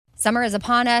Summer is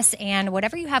upon us, and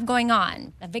whatever you have going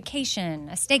on, a vacation,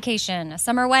 a staycation, a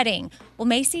summer wedding, well,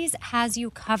 Macy's has you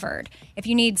covered. If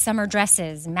you need summer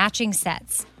dresses, matching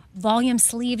sets, volume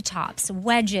sleeve tops,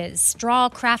 wedges, straw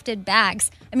crafted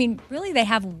bags, really they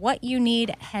have what you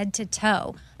need head to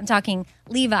toe. I'm talking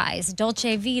Levi's,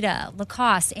 Dolce Vita,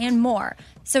 Lacoste, and more.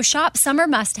 So shop summer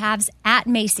must-haves at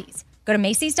Macy's. Go to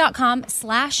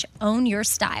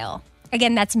Macys.com/ownyourstyle.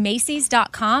 Again, that's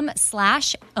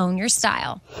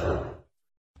Macys.com/ownyourstyle.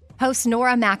 Host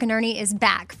Nora McInerney is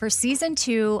back for season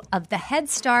 2 of The Head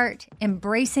Start,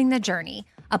 Embracing the Journey,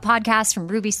 a podcast from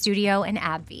Ruby Studio and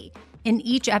AbbVie. In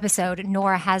each episode,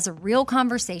 Nora has real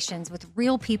conversations with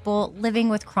real people living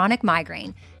with chronic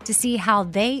migraine to see how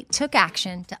they took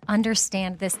action to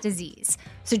understand this disease.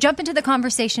 So jump into the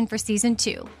conversation for season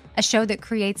 2, a show that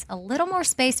creates a little more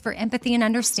space for empathy and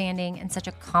understanding in such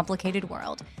a complicated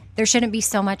world. There shouldn't be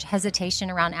so much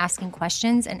hesitation around asking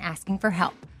questions and asking for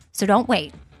help. So don't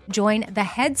wait. Join The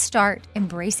Head Start,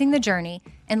 Embracing the Journey,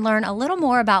 and learn a little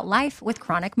more about life with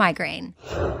chronic migraine.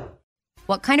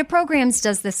 What kind of programs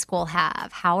does this school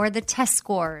have? How are the test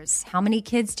scores? How many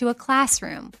kids to a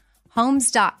classroom?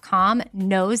 Homes.com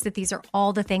knows that these are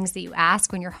all the things that you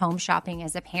ask when you're home shopping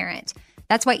as a parent.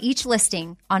 That's why each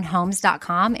listing on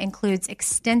Homes.com includes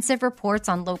extensive reports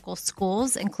on local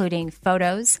schools, including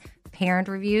photos, parent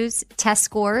reviews, test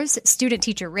scores,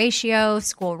 student-teacher ratio,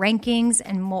 school rankings,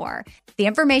 and more. The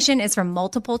information is from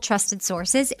multiple trusted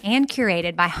sources and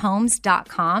curated by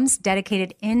Homes.com's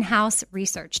dedicated in-house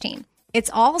research team. It's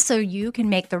all so you can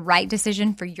make the right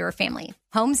decision for your family.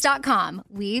 Homes.com,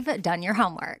 we've done your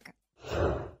homework.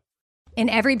 In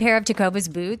every pair of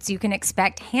Tecovas boots, you can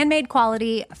expect handmade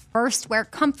quality, first wear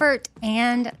comfort,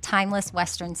 and timeless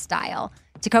Western style.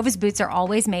 Tecovas boots are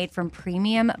always made from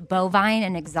premium bovine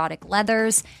and exotic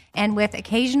leathers, and with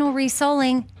occasional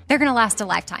resoling, they're going to last a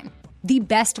lifetime. The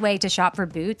best way to shop for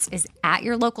boots is at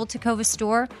your local Tecovas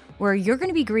store, where you're going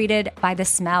to be greeted by the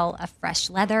smell of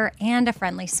fresh leather and a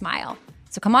friendly smile.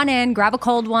 So come on in, grab a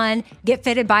cold one, get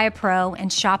fitted by a pro,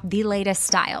 and shop the latest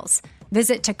styles.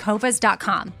 Visit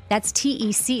Tecovas.com. That's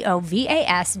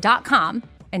Tecovas.com.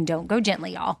 And don't go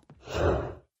gently, y'all.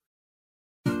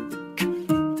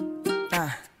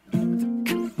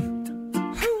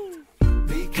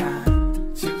 Be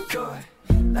kind, choose joy,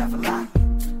 laugh a lot.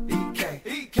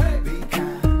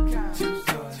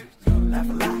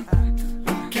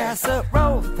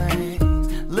 Casserole things,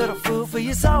 little food for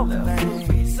your soul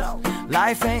things.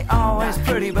 Life ain't always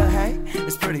pretty, but hey,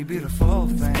 it's pretty beautiful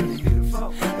things.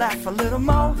 Laugh a little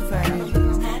more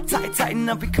things, tighten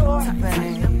up your core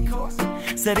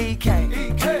things. Said EK,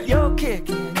 you're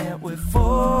kicking it with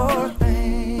 4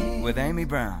 things. With Amy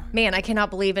Brown. Man, I cannot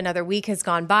believe another week has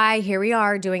gone by. Here we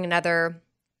are doing another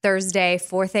Thursday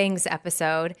 4 Things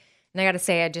episode. And I got to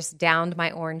say, I just downed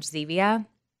my orange Zevia.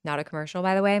 Not a commercial,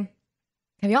 by the way.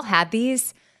 Have y'all had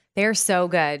these? They're so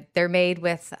good. They're made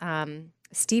with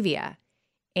stevia.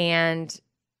 And,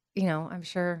 I'm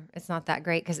sure it's not that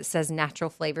great because it says natural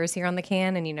flavors here on the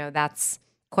can. And, that's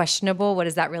questionable. What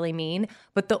does that really mean?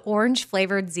 But the orange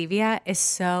flavored Zevia is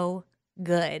so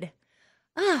good.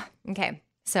 Okay.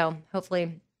 So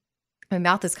hopefully my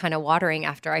mouth is kind of watering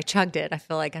after I chugged it. I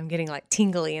feel like I'm getting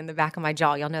tingly in the back of my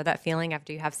jaw. Y'all know that feeling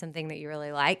after you have something that you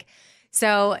really like.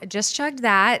 So just chugged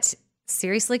that.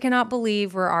 Seriously cannot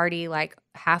believe we're already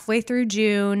halfway through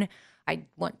June. I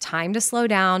want time to slow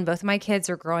down. Both of my kids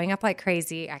are growing up like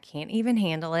crazy. I can't even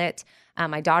handle it.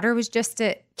 My daughter was just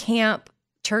at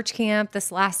church camp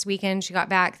this last weekend. She got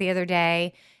back the other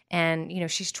day and,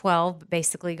 she's 12,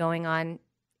 basically going on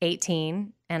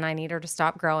 18, and I need her to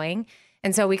stop growing.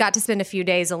 And so we got to spend a few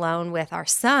days alone with our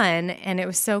son, and it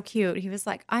was so cute. He was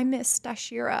like, I miss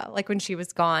Stashira, when she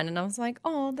was gone. And I was like,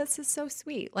 oh, this is so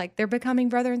sweet. They're becoming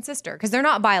brother and sister, because they're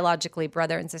not biologically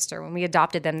brother and sister. When we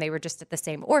adopted them, they were just at the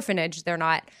same orphanage. They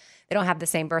don't have the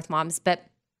same birth moms, but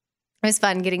it was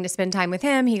fun getting to spend time with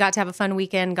him. He got to have a fun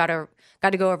weekend, got to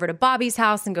go over to Bobby's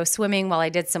house and go swimming while I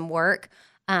did some work.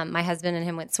 My husband and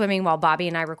him went swimming while Bobby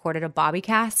and I recorded a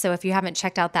Bobbycast. So if you haven't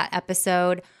checked out that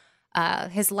episode,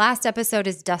 his last episode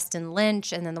is Dustin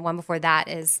Lynch, and then the one before that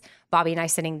is Bobby and I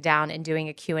sitting down and doing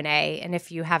a Q&A. And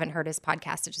if you haven't heard his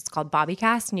podcast, it's just called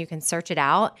Bobbycast, and you can search it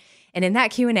out. And in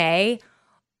that Q&A,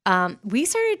 we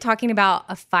started talking about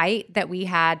a fight that we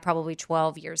had probably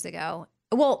 12 years ago.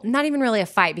 Well, not even really a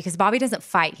fight, because Bobby doesn't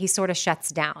fight. He sort of shuts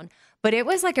down. But it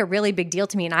was a really big deal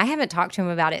to me, and I haven't talked to him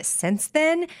about it since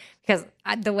then, because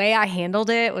the way I handled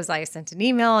it was I sent an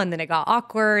email, and then it got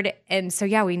awkward. And so,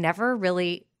 yeah, we never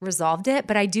really resolved it.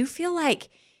 But I do feel like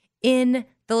in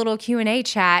the little Q&A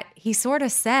chat, he sort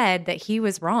of said that he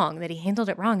was wrong, that he handled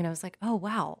it wrong. And I was like, oh,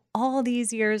 wow, all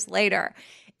these years later.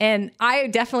 And I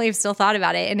definitely have still thought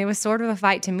about it. And it was sort of a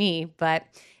fight to me. But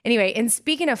anyway, and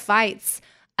speaking of fights,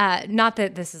 not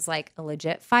that this is like a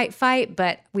legit fight,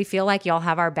 but we feel like y'all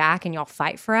have our back and y'all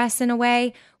fight for us in a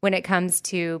way when it comes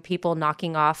to people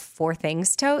knocking off Four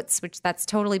Things totes, which that's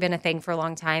totally been a thing for a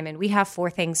long time. And we have Four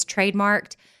Things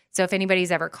trademarked. So if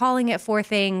anybody's ever calling it Four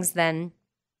Things, then,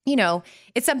 you know,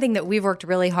 it's something that we've worked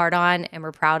really hard on and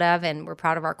we're proud of, and we're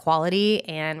proud of our quality,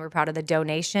 and we're proud of the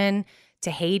donation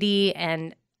to Haiti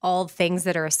and all things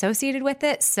that are associated with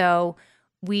it. So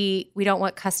we don't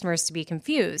want customers to be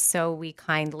confused. So we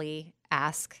kindly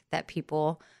ask that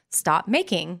people stop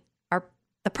making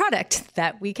the product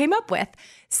that we came up with.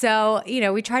 So, you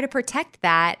know, we try to protect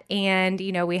that. And,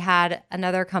 you know, we had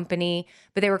another company,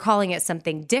 but they were calling it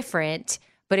something different,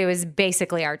 but it was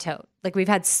basically our tote. Like, we've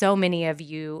had so many of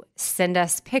you send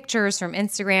us pictures from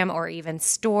Instagram or even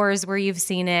stores where you've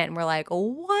seen it. And we're like,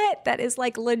 what? That is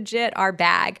like legit our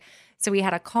bag. So we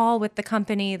had a call with the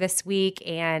company this week,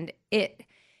 and they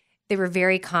were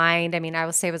very kind. I mean, I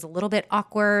will say it was a little bit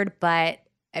awkward, but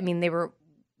I mean, they were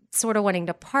sort of wanting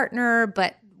to partner,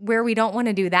 but where we don't want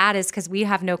to do that is because we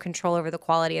have no control over the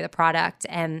quality of the product.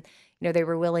 And, you know, they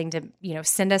were willing to, you know,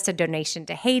 send us a donation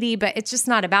to Haiti, but it's just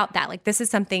not about that. Like, this is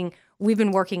something we've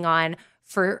been working on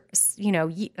for, you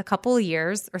know, a couple of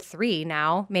years, or 3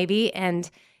 now, maybe. And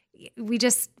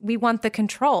we want the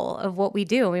control of what we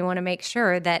do. We want to make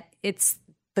sure that it's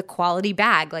the quality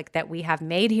bag, like, that we have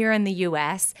made here in the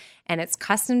US, and it's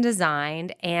custom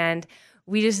designed, and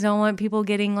we just don't want people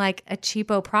getting like a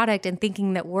cheapo product and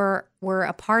thinking that we're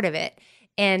a part of it.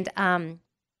 And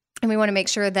we want to make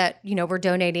sure that, you know, we're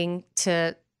donating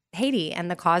to Haiti and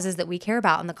the causes that we care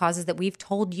about and the causes that we've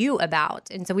told you about.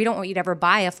 And so we don't want you to ever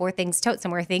buy a Four Things tote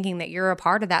somewhere thinking that you're a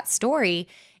part of that story,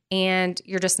 and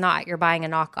you're just not. You're buying a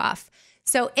knockoff.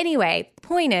 So anyway,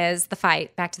 point is the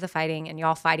fight, back to the fighting, and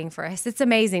y'all fighting for us. It's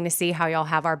amazing to see how y'all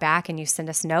have our back, and you send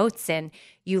us notes and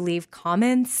you leave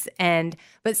comments.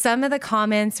 But some of the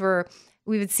comments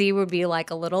would be like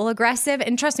a little aggressive.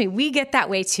 And trust me, we get that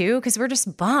way too, because we're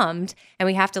just bummed, and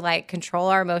we have to like control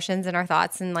our emotions and our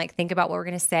thoughts and like think about what we're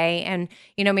going to say. And,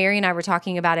 you know, Mary and I were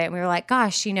talking about it, and we were like,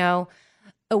 gosh, you know,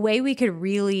 a way we could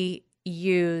really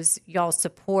use y'all's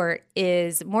support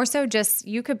is more so just,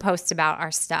 you could post about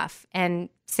our stuff and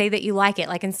say that you like it.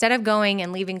 Like, instead of going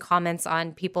and leaving comments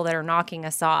on people that are knocking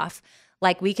us off,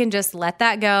 like, we can just let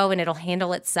that go and it'll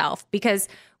handle itself. Because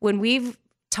when we've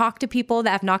talked to people that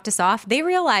have knocked us off, they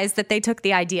realize that they took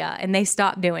the idea and they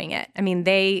stopped doing it. I mean,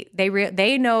 they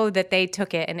know that they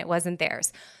took it and it wasn't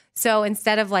theirs. So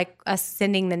instead of like us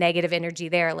sending the negative energy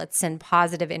there, let's send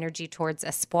positive energy towards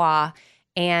Espoir.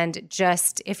 And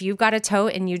just, if you've got a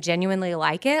tote and you genuinely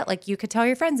like it, like, you could tell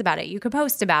your friends about it. You could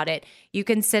post about it. You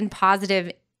can send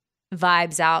positive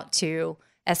vibes out to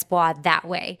Espoir that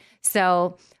way.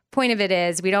 So point of it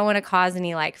is, we don't want to cause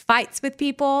any like fights with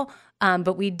people,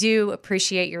 but we do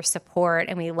appreciate your support.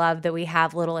 And we love that we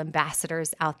have little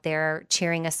ambassadors out there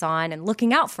cheering us on and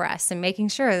looking out for us and making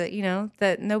sure that, you know,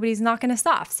 that nobody's knocking us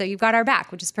off. So you've got our back,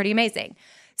 which is pretty amazing.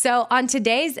 So on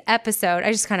today's episode,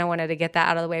 I just kind of wanted to get that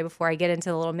out of the way before I get into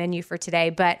the little menu for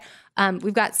today, but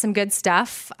we've got some good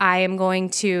stuff. I am going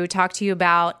to talk to you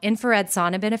about infrared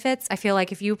sauna benefits. I feel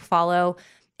like if you follow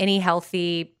any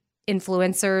healthy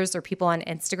influencers or people on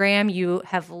Instagram, you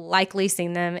have likely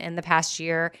seen them in the past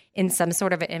year in some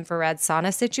sort of an infrared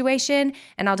sauna situation.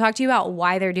 And I'll talk to you about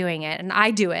why they're doing it. And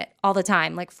I do it all the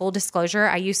time. Like, full disclosure,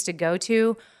 I used to go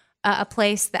to a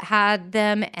place that had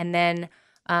them, and then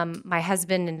my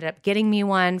husband ended up getting me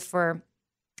one for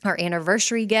our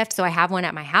anniversary gift. So I have one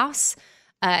at my house,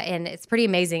 and it's pretty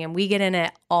amazing. And we get in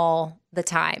it all the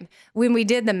time. When we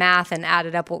did the math and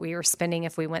added up what we were spending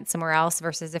if we went somewhere else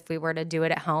versus if we were to do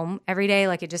it at home every day,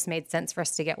 like, it just made sense for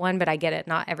us to get one. But I get it.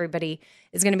 Not everybody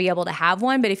is going to be able to have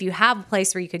one. But if you have a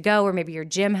place where you could go, or maybe your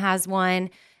gym has one,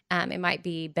 it might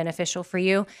be beneficial for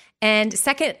you. And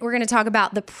second, we're going to talk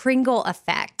about the Pringle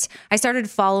effect. I started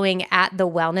following at The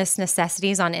Wellness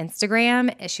Necessities on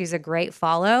Instagram. She's a great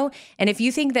follow. And if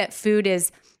you think that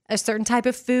a certain type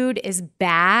of food is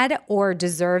bad or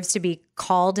deserves to be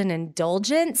called an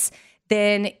indulgence,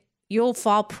 then you'll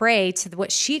fall prey to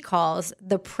what she calls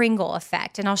the Pringle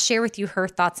effect. And I'll share with you her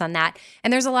thoughts on that.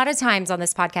 And there's a lot of times on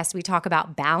this podcast we talk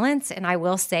about balance. And I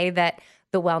will say that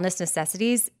The Wellness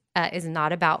Necessities is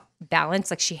not about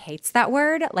balance. Like, she hates that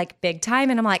word, like, big time.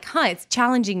 And I'm like, it's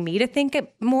challenging me to think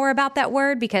more about that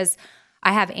word, because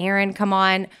I have Erin come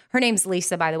on. Her name's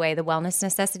Lisa, by the way, The Wellness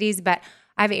Necessities. But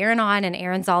I have Erin on, and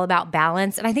Erin's all about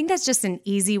balance. And I think that's just an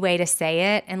easy way to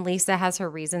say it. And Lisa has her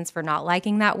reasons for not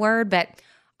liking that word. But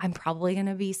I'm probably going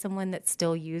to be someone that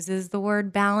still uses the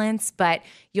word balance, but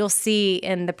you'll see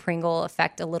in the Pringle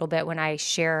effect a little bit when I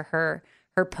share her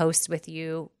post with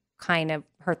you, kind of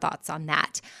her thoughts on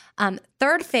that.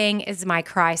 Third thing is my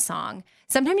cry song.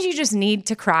 Sometimes you just need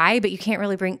to cry, but you can't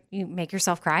really make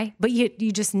yourself cry, but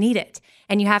you just need it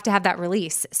and you have to have that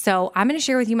release. So I'm going to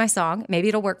share with you my song. Maybe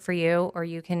it'll work for you or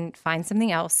you can find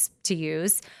something else to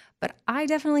use. But I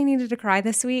definitely needed to cry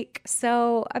this week,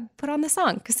 so I put on the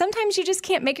song. Because sometimes you just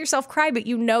can't make yourself cry, but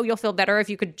you know you'll feel better if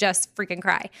you could just freaking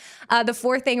cry. The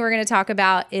fourth thing we're going to talk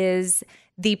about is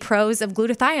the pros of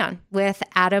glutathione with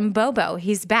Adam Bobo.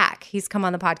 He's back. He's come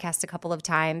on the podcast a couple of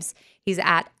times. He's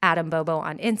at Adam Bobo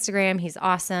on Instagram. He's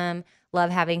awesome.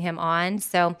 Love having him on.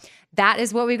 So that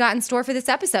is what we've got in store for this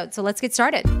episode. So let's get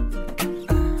started.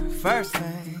 First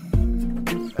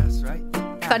thing. That's right.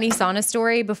 Funny sauna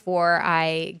story before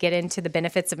I get into the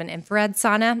benefits of an infrared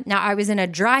sauna. Now, I was in a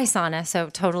dry sauna, so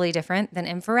totally different than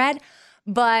infrared,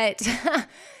 but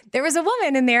there was a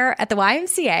woman in there at the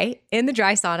YMCA in the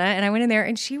dry sauna, and I went in there,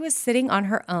 and she was sitting on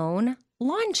her own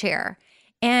lawn chair,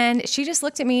 and she just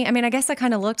looked at me. I mean, I guess I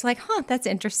kind of looked like, that's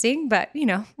interesting, but,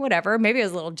 whatever. Maybe I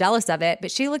was a little jealous of it, but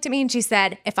she looked at me, and she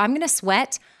said, if I'm going to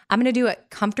sweat, I'm going to do it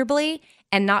comfortably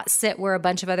and not sit where a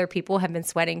bunch of other people have been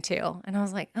sweating too. And I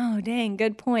was like, oh, dang,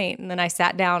 good point. And then I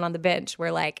sat down on the bench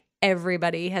where like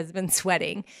everybody has been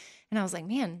sweating. And I was like,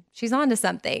 man, she's on to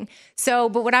something. So,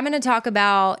 but what I'm going to talk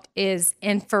about is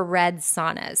infrared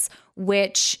saunas,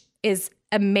 which is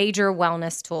a major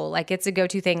wellness tool. Like it's a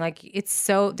go-to thing. Like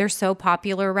they're so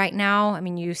popular right now. I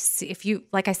mean, you see, if you,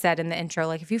 like I said in the intro,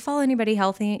 like if you follow anybody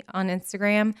healthy on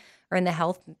Instagram or in the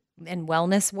health and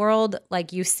wellness world,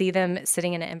 like you see them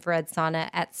sitting in an infrared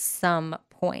sauna at some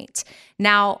point.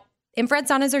 Now, infrared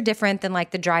saunas are different than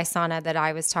like the dry sauna that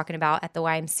I was talking about at the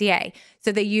YMCA.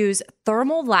 So they use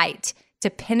thermal light to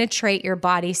penetrate your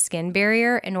body's skin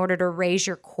barrier in order to raise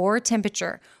your core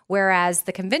temperature. Whereas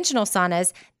the conventional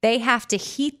saunas, they have to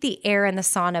heat the air in the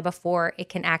sauna before it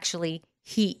can actually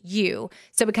heat you.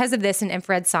 So because of this, an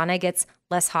infrared sauna gets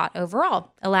less hot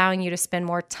overall, allowing you to spend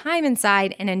more time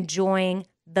inside and enjoying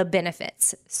the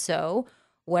benefits. So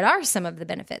what are some of the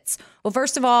benefits? Well,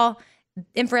 first of all,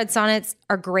 infrared saunas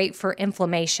are great for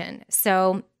inflammation.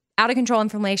 So out of control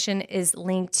inflammation is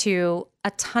linked to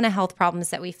a ton of health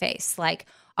problems that we face, like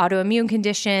autoimmune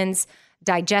conditions,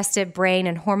 digestive, brain,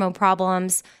 and hormone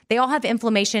problems. They all have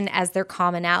inflammation as their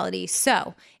commonality.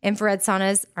 So infrared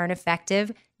saunas are an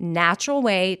effective, natural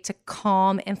way to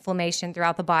calm inflammation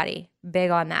throughout the body. Big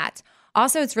on that.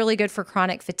 Also, it's really good for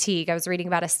chronic fatigue. I was reading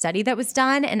about a study that was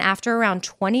done, and after around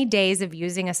 20 days of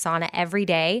using a sauna every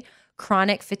day,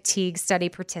 chronic fatigue study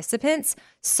participants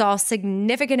saw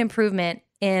significant improvement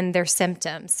in their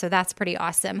symptoms. So that's pretty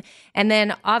awesome. And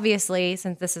then obviously,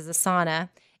 since this is a sauna,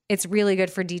 it's really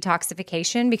good for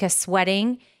detoxification because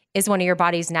sweating is one of your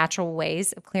body's natural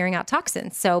ways of clearing out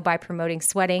toxins. So by promoting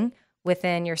sweating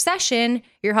within your session,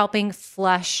 you're helping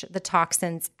flush the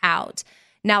toxins out.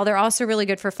 Now, they're also really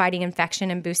good for fighting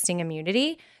infection and boosting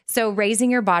immunity. So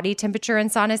raising your body temperature in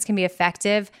saunas can be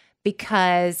effective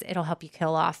because it'll help you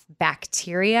kill off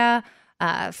bacteria,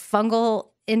 fungal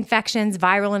infections,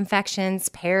 viral infections,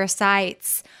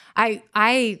 parasites.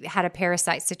 I had a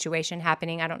parasite situation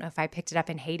happening. I don't know if I picked it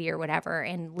up in Haiti or whatever.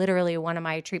 And literally one of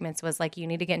my treatments was like, you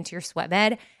need to get into your sweat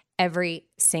bed every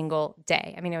single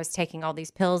day. I mean, I was taking all these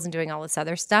pills and doing all this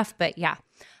other stuff, but yeah.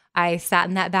 I sat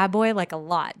in that bad boy like a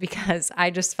lot because I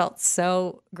just felt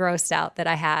so grossed out that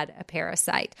I had a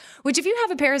parasite, which if you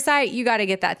have a parasite, you got to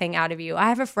get that thing out of you. I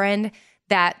have a friend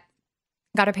that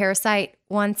got a parasite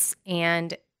once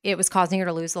and it was causing her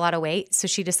to lose a lot of weight. So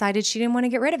she decided she didn't want to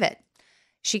get rid of it.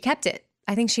 She kept it.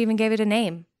 I think she even gave it a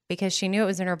name because she knew it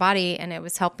was in her body and it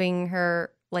was helping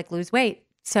her like lose weight.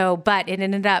 So, but it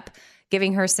ended up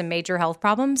giving her some major health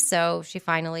problems. So she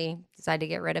finally decided to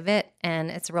get rid of it. And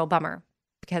it's a real bummer.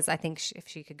 Because I think if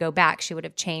she could go back, she would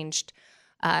have changed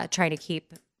trying to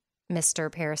keep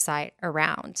Mr. Parasite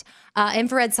around.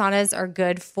 Infrared saunas are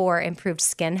good for improved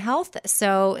skin health.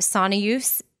 So sauna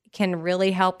use can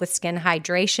really help with skin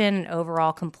hydration and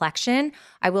overall complexion.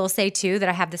 I will say, too, that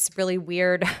I have this really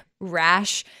weird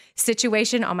rash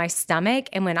situation on my stomach.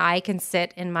 And when I can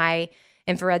sit in my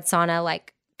infrared sauna,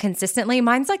 like consistently,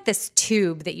 mine's like this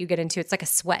tube that you get into. It's like a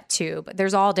sweat tube.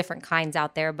 There's all different kinds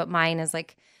out there, but mine is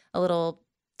like a little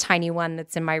tiny one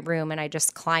that's in my room and I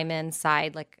just climb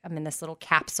inside like I'm in this little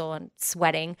capsule and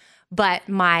sweating. But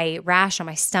my rash on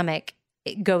my stomach,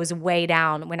 it goes way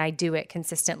down when I do it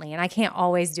consistently. And I can't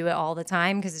always do it all the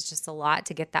time because it's just a lot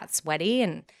to get that sweaty.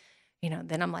 And,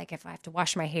 then I'm like, if I have to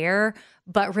wash my hair.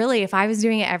 But really, if I was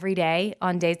doing it every day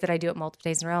on days that I do it multiple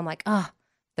days in a row, I'm like, oh,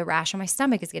 the rash on my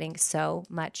stomach is getting so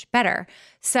much better.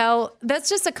 So that's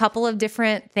just a couple of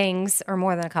different things, or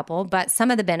more than a couple, but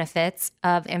some of the benefits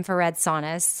of infrared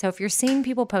saunas. So if you're seeing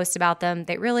people post about them,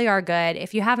 they really are good.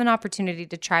 If you have an opportunity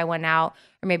to try one out,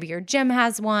 or maybe your gym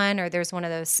has one, or there's one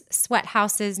of those sweat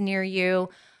houses near you,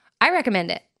 I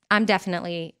recommend it. I'm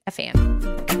definitely a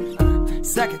fan.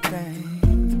 Second thing.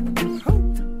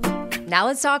 Now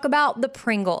let's talk about the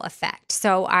Pringle effect.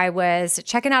 So I was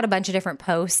checking out a bunch of different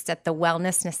posts at the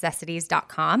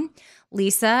wellnessnecessities.com.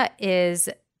 Lisa is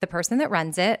the person that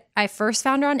runs it. I first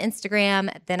found her on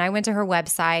Instagram, then I went to her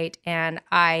website, and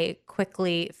I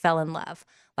quickly fell in love.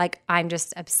 Like, I'm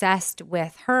just obsessed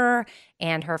with her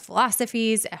and her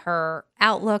philosophies, her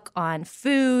outlook on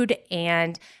food,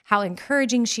 and how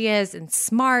encouraging she is and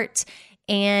smart.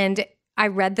 And I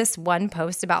read this one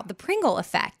post about the Pringle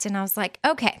effect, and I was like,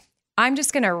 okay, I'm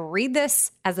just going to read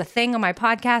this as a thing on my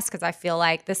podcast because I feel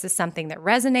like this is something that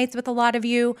resonates with a lot of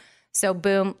you. So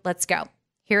boom, let's go.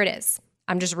 Here it is.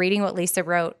 I'm just reading what Lisa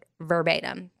wrote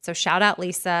verbatim. So shout out,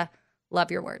 Lisa.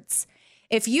 Love your words.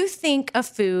 If you think a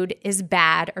food is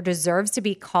bad or deserves to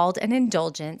be called an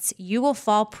indulgence, you will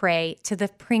fall prey to the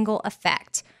Pringle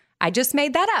effect. I just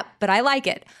made that up, but I like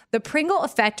it. The Pringle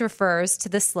effect refers to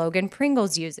the slogan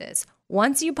Pringles uses.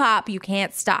 Once you pop, you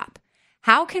can't stop.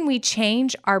 How can we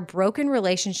change our broken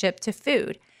relationship to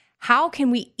food? How can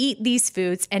we eat these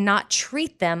foods and not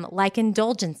treat them like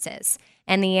indulgences?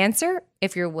 And the answer,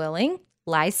 if you're willing,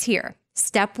 lies here.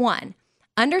 Step 1,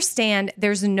 understand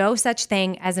there's no such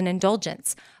thing as an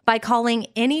indulgence. By calling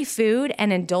any food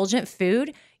an indulgent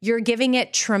food, you're giving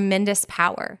it tremendous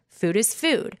power. Food is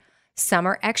food. Some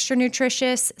are extra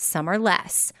nutritious, some are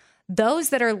less. Those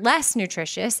that are less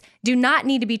nutritious do not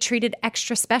need to be treated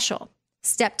extra special.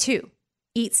 Step 2,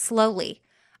 eat slowly.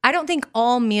 I don't think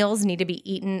all meals need to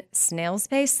be eaten snail's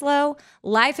pace slow.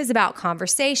 Life is about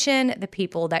conversation, the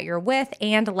people that you're with,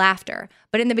 and laughter.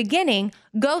 But in the beginning,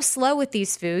 go slow with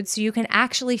these foods so you can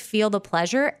actually feel the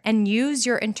pleasure and use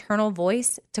your internal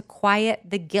voice to quiet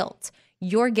the guilt.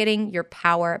 You're getting your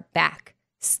power back.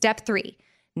 Step 3,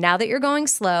 now that you're going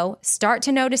slow, start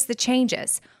to notice the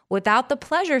changes. Without the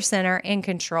pleasure center in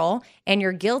control and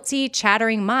your guilty,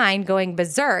 chattering mind going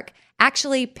berserk,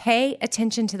 actually pay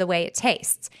attention to the way it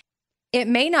tastes. It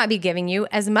may not be giving you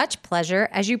as much pleasure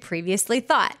as you previously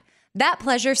thought. That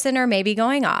pleasure center may be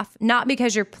going off, not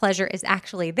because your pleasure is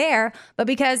actually there, but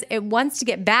because it wants to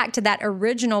get back to that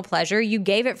original pleasure you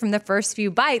gave it from the first few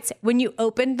bites when you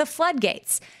opened the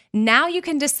floodgates. Now you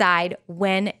can decide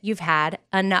when you've had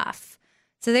enough.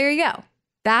 So there you go.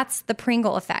 That's the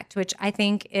Pringle effect, which I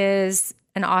think is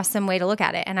an awesome way to look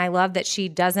at it. And I love that she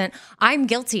doesn't, I'm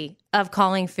guilty of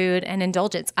calling food an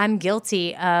indulgence. I'm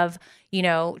guilty of,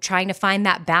 trying to find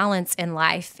that balance in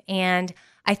life. And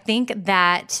I think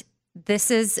that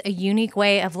this is a unique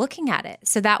way of looking at it.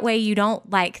 So that way you don't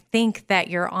think that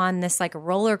you're on this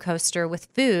roller coaster with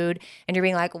food and you're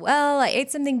being like, well, I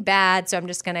ate something bad, so I'm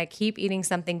just going to keep eating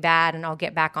something bad and I'll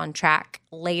get back on track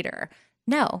later.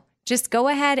 No, just go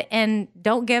ahead and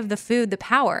don't give the food the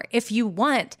power. If you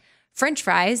want French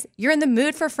fries, you're in the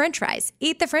mood for French fries.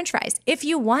 Eat the French fries. If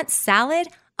you want salad,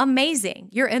 amazing.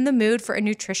 You're in the mood for a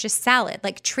nutritious salad.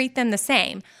 Treat them the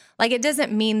same. It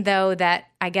doesn't mean though that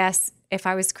I guess if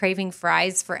I was craving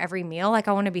fries for every meal,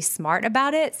 I want to be smart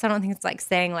about it. So I don't think it's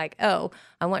saying oh,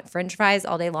 I want French fries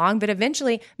all day long. But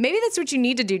eventually, maybe that's what you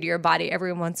need to do to your body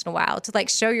every once in a while to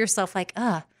show yourself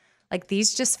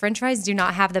these just French fries do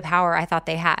not have the power I thought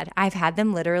they had. I've had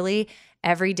them literally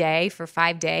every day for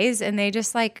 5 days and they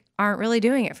just aren't really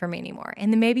doing it for me anymore.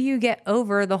 And then maybe you get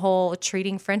over the whole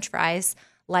treating French fries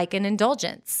like an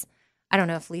indulgence. I don't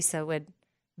know if Lisa would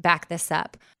back this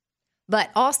up. But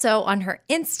also on her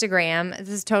Instagram, this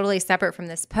is totally separate from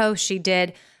this post, she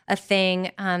did a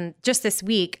thing just this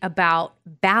week about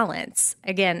balance.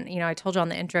 Again, I told you on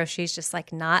the intro, she's just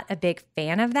not a big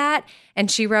fan of that. And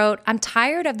she wrote, I'm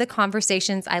tired of the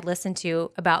conversations I listen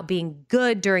to about being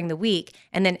good during the week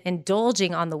and then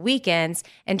indulging on the weekends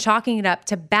and chalking it up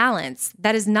to balance.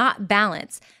 That is not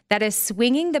balance. That is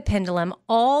swinging the pendulum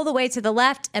all the way to the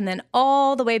left and then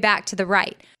all the way back to the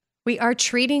right. We are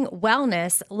treating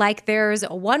wellness like there's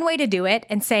one way to do it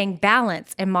and saying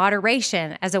balance and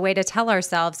moderation as a way to tell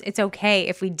ourselves it's okay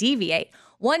if we deviate.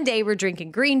 One day we're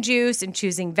drinking green juice and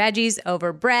choosing veggies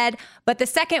over bread, but the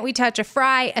second we touch a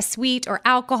fry, a sweet, or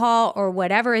alcohol, or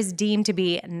whatever is deemed to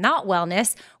be not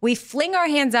wellness, we fling our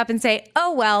hands up and say,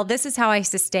 oh well, this is how I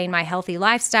sustain my healthy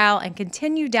lifestyle and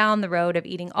continue down the road of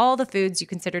eating all the foods you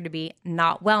consider to be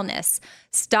not wellness.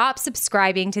 Stop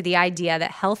subscribing to the idea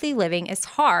that healthy living is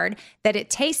hard, that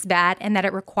it tastes bad, and that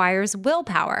it requires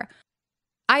willpower.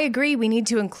 I agree we need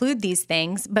to include these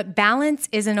things, but balance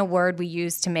isn't a word we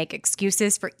use to make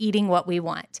excuses for eating what we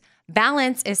want.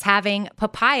 Balance is having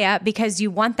papaya because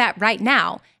you want that right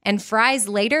now and fries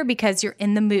later because you're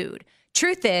in the mood.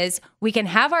 Truth is, we can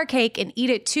have our cake and eat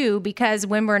it too because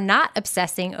when we're not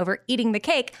obsessing over eating the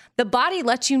cake, the body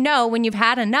lets you know when you've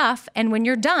had enough, and when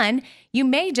you're done, you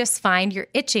may just find you're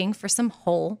itching for some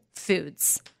whole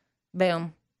foods.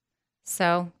 Boom.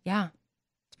 So, yeah,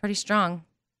 it's pretty strong.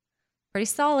 Pretty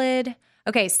solid.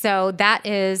 Okay, so that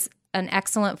is an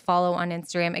excellent follow on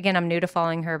Instagram. Again, I'm new to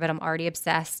following her, but I'm already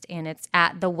obsessed, and it's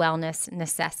at The Wellness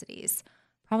Necessities.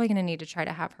 Probably going to need to try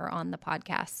to have her on the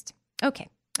podcast. Okay,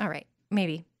 all right.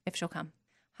 Maybe, if she'll come.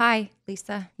 Hi,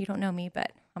 Lisa. You don't know me,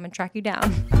 but I'm going to track you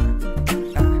down.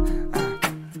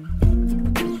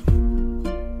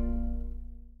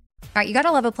 All right, you got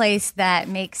to love a place that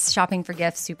makes shopping for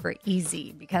gifts super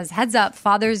easy because heads up,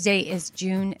 Father's Day is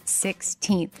June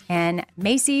 16th, and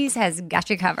Macy's has got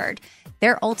you covered.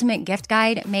 Their ultimate gift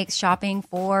guide makes shopping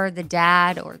for the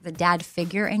dad or the dad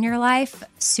figure in your life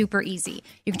super easy.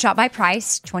 You can shop by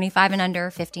price, 25 and under,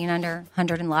 50 and under,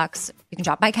 100 and luxe. You can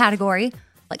shop by category,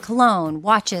 like cologne,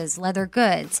 watches, leather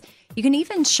goods. You can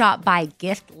even shop by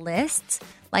gift lists.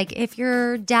 Like if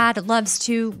your dad loves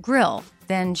to grill,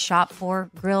 then shop for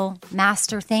grill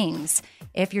master things.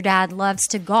 If your dad loves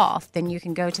to golf, then you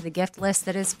can go to the gift list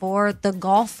that is for the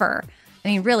golfer. I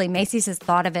mean, really, Macy's has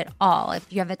thought of it all.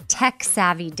 If you have a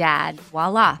tech-savvy dad,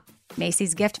 voila,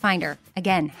 Macy's Gift Finder,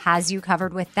 again, has you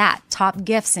covered with that. Top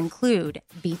gifts include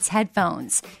Beats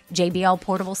headphones, JBL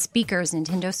portable speakers,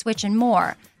 Nintendo Switch, and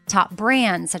more. Top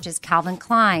brands such as Calvin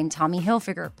Klein, Tommy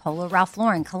Hilfiger, Polo Ralph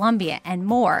Lauren, Columbia, and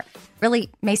more. Really,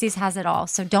 Macy's has it all,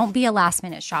 so don't be a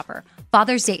last-minute shopper.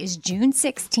 Father's Day is June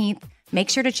 16th. Make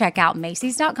sure to check out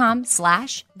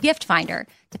Macys.com/giftfinder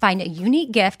to find a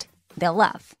unique gift they'll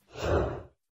love.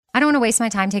 I don't want to waste my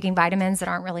time taking vitamins that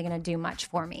aren't really going to do much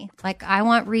for me. Like, I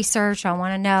want research. I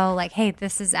want to know, like, hey,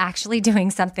 this is actually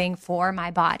doing something for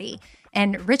my body.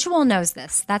 And Ritual knows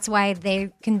this. That's why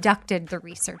they conducted the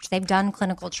research. They've done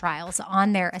clinical trials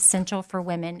on their Essential for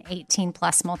Women 18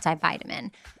 Plus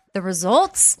multivitamin. The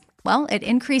results? Well, it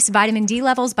increased vitamin D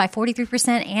levels by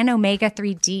 43% and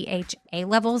omega-3 DHA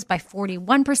levels by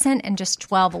 41% in just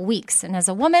 12 weeks. And as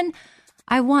a woman,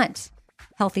 I want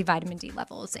healthy vitamin D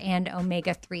levels and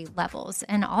omega-3 levels.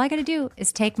 And all I got to do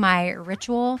is take my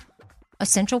Ritual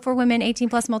Essential for Women 18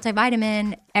 Plus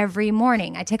multivitamin every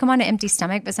morning. I take them on an empty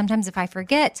stomach, but sometimes if I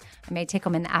forget, I may take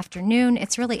them in the afternoon.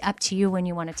 It's really up to you when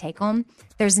you want to take them.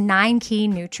 There's 9 key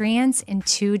nutrients in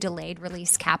 2 delayed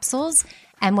release capsules.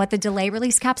 And what the delayed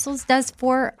release capsules does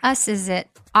for us is it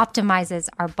optimizes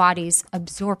our body's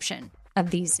absorption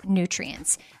of these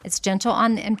nutrients. It's gentle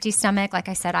on the empty stomach. Like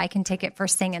I said, I can take it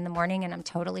first thing in the morning and I'm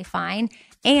totally fine.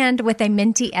 And with a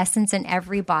minty essence in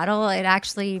every bottle, it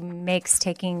actually makes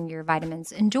taking your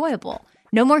vitamins enjoyable.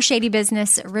 No more shady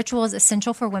business. Ritual's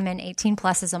Essential for Women 18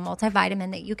 Plus is a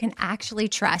multivitamin that you can actually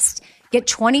trust. Get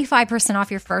 25%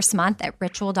 off your first month at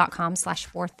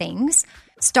ritual.com/4things.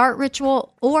 Start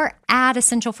Ritual or add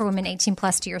Essential for Women 18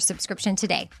 Plus to your subscription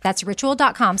today. That's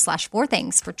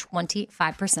ritual.com/4things for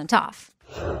 25% off.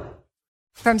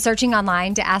 From searching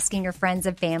online to asking your friends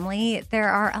and family, there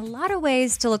are a lot of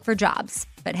ways to look for jobs.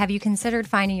 But have you considered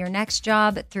finding your next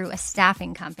job through a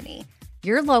staffing company?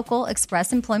 Your local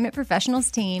Express Employment Professionals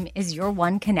team is your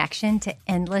one connection to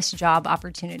endless job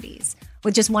opportunities.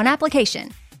 With just one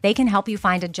application, they can help you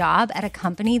find a job at a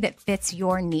company that fits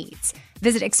your needs.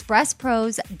 Visit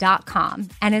expresspros.com.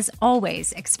 And as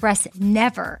always, Express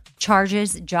never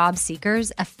charges job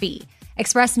seekers a fee.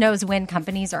 Express knows when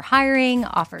companies are hiring,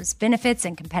 offers benefits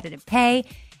and competitive pay.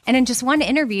 And in just one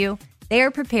interview, they are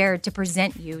prepared to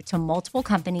present you to multiple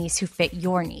companies who fit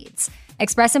your needs.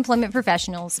 Express Employment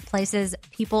Professionals places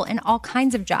people in all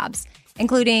kinds of jobs,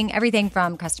 including everything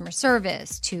from customer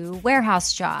service to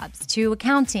warehouse jobs to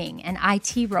accounting and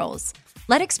IT roles.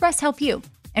 Let Express help you.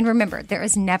 And remember, there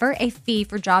is never a fee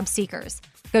for job seekers.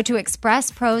 Go to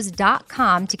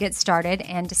expresspros.com to get started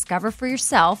and discover for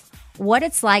yourself what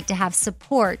it's like to have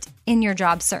support in your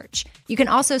job search. You can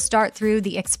also start through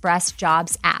the Express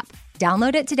Jobs app.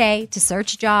 Download it today to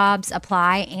search jobs,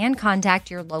 apply, and contact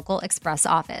your local Express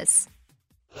office.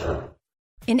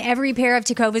 In every pair of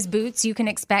Tecovas boots, you can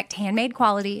expect handmade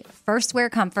quality, first wear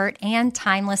comfort, and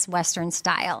timeless Western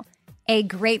style. A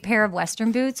great pair of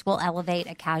Western boots will elevate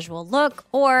a casual look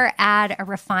or add a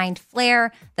refined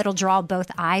flair that'll draw both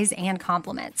eyes and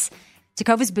compliments.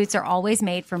 Tecovas boots are always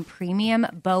made from premium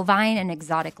bovine and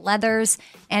exotic leathers,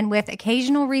 and with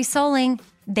occasional resoling,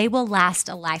 they will last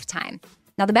a lifetime.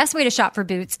 Now, the best way to shop for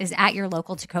boots is at your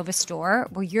local Tecovas store,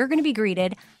 where you're going to be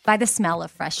greeted by the smell of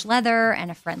fresh leather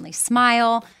and a friendly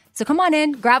smile. So come on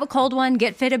in, grab a cold one,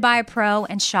 get fitted by a pro,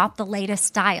 and shop the latest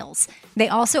styles. They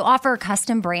also offer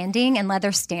custom branding and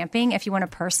leather stamping if you want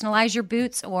to personalize your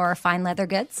boots or fine leather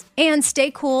goods. And stay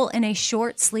cool in a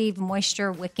short sleeve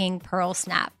moisture wicking pearl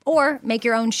snap. Or make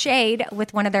your own shade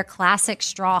with one of their classic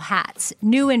straw hats,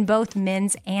 new in both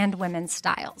men's and women's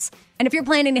styles. And if you're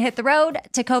planning to hit the road,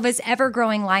 Tecovas'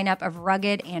 ever-growing lineup of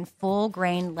rugged and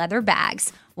full-grain leather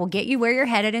bags will get you where you're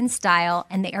headed in style,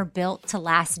 and they are built to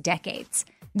last decades.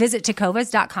 Visit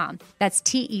Tecovas.com. That's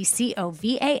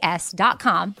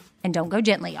Tecovas.com. And don't go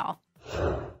gently, y'all.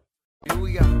 Here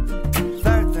we go.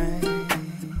 Third thing.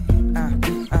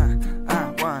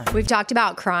 One. We've talked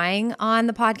about crying on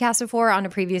the podcast before on a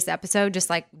previous episode, just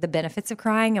like the benefits of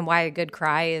crying and why a good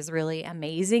cry is really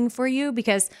amazing for you,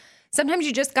 because sometimes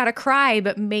you just got to cry,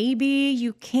 but maybe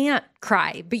you can't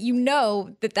cry, but you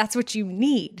know that that's what you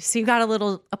need. So you got a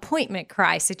little appointment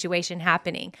cry situation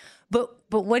happening. But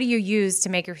what do you use to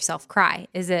make yourself cry?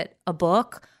 Is it a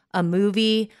book, a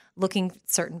movie, looking at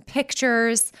certain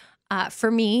pictures? For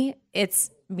me,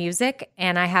 it's music,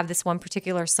 and I have this one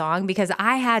particular song because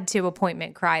I had to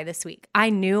appointment cry this week. I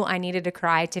knew I needed to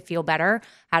cry to feel better.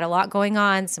 Had a lot going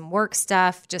on, some work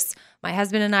stuff. Just my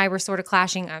husband and I were sort of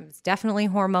clashing. I was definitely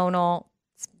hormonal.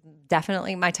 It's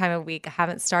definitely my time of week. I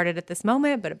haven't started at this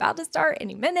moment, but about to start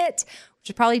any minute, which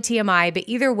is probably TMI. But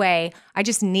either way, I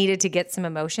just needed to get some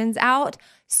emotions out.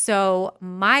 So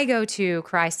my go-to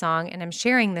cry song, and I'm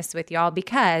sharing this with y'all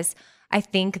because I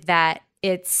think that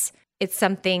it's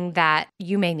something that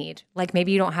you may need. Like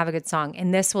maybe you don't have a good song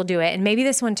and this will do it. And maybe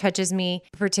this one touches me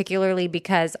particularly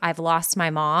because I've lost my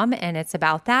mom and it's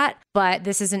about that. But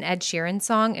this is an Ed Sheeran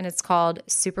song and it's called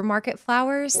Supermarket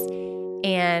Flowers.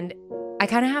 And I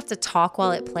kind of have to talk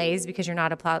while it plays because you're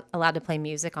not allowed to play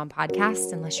music on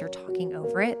podcasts unless you're talking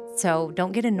over it. So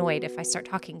don't get annoyed if I start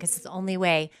talking because it's the only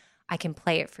way I can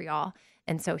play it for y'all.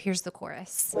 And so here's the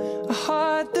chorus. A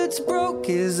heart that's broke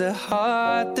is a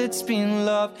heart that's been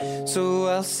loved. So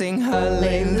I'll sing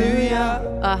hallelujah.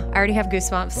 I already have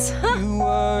goosebumps. You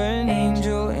were an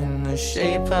angel in the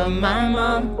shape of my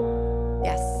mom.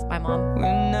 Yes, my mom.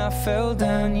 When I fell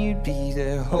down, you'd be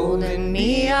there holding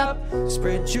me up.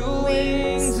 Spread your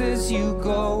wings as you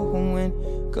go.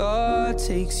 When God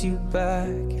takes you back,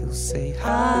 he'll say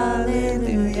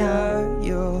hallelujah,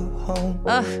 you're home.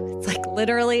 It's like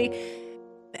literally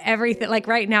everything. Like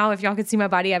right now, if y'all could see my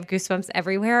body, I have goosebumps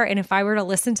everywhere. And if I were to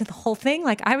listen to the whole thing,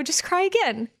 like I would just cry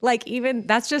again. Like even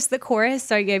that's just the chorus.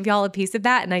 So I gave y'all a piece of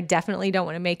that. And I definitely don't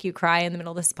want to make you cry in the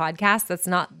middle of this podcast. That's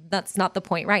not the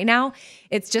point right now.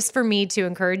 It's just for me to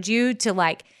encourage you to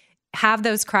like have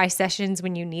those cry sessions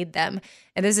when you need them.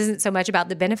 And this isn't so much about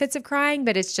the benefits of crying,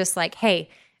 but it's just like, hey,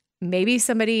 maybe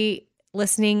somebody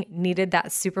listening needed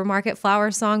that Supermarket Flower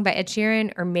song by Ed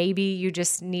Sheeran, or maybe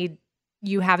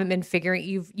you haven't been figuring,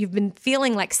 you've been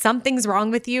feeling like something's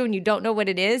wrong with you and you don't know what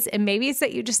it is. And maybe it's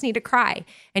that you just need to cry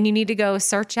and you need to go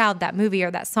search out that movie or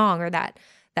that song or that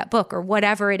book or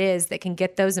whatever it is that can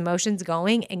get those emotions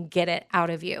going and get it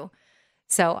out of you.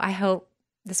 So I hope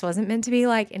this wasn't meant to be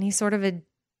like any sort of a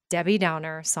Debbie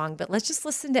Downer song, but let's just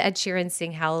listen to Ed Sheeran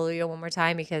sing Hallelujah one more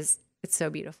time because it's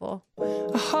so beautiful.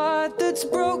 A heart that's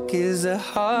broke is a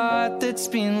heart that's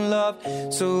been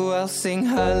loved. So I'll sing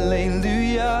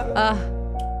hallelujah.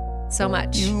 So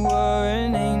much. You were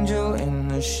an angel in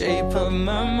the shape of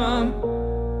my mom.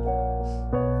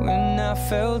 When I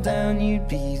fell down, you'd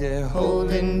be there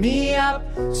holding me up.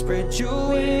 Spread your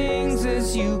wings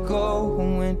as you go.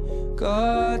 When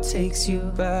God takes you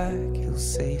back, he'll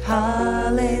say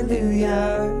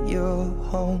hallelujah, you're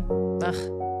home.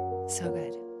 So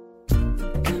good.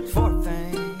 Fourth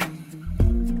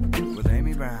thing with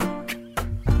Amy Brown.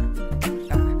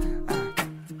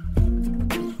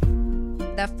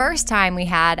 The first time we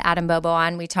had Adam Bobo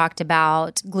on, we talked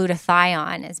about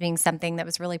glutathione as being something that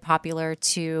was really popular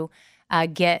to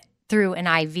get through an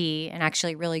IV and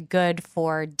actually really good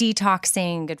for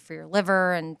detoxing, good for your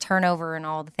liver and turnover and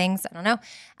all the things. I don't know.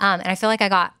 And I feel like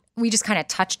we just kind of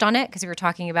touched on it because we were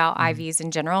talking about IVs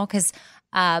in general because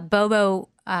Bobo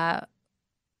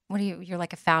you're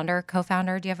like a founder,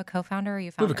 co-founder? Do you have a co-founder or are you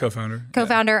a founder? We have a co-founder.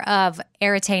 Co-founder of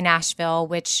Arete Nashville,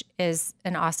 which is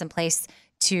an awesome place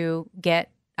to get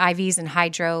IVs and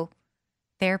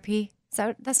hydrotherapy.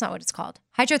 So that's not what it's called.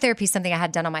 Hydrotherapy is something I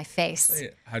had done on my face.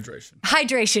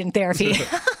 Hydration therapy.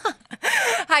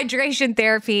 Hydration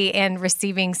therapy and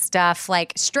receiving stuff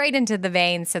like straight into the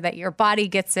veins so that your body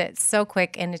gets it so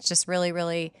quick and it's just really,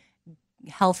 really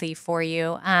healthy for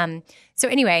you. So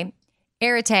anyway,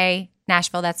 Arete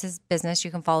Nashville. That's his business.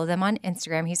 You can follow them on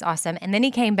Instagram. He's awesome. And then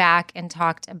he came back and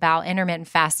talked about intermittent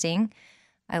fasting.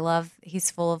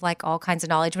 He's full of like all kinds of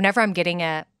knowledge. Whenever I'm getting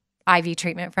a IV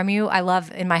treatment from you, I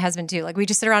love, and my husband too, like we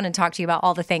just sit around and talk to you about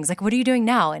all the things. Like, what are you doing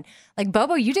now? And like,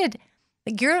 Bobo,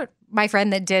 you're my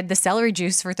friend that did the celery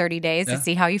juice for 30 days to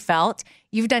see how you felt.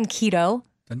 You've done keto.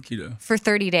 For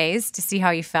 30 days to see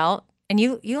how you felt. And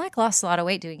you like lost a lot of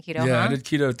weight doing keto, Yeah, huh? I did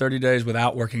keto 30 days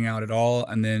without working out at all,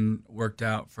 and then worked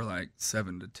out for like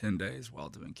 7 to 10 days while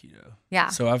doing keto. Yeah.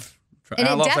 So I've tried.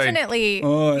 And it definitely,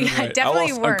 it definitely I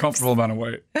lost works. uncomfortable amount of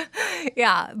weight.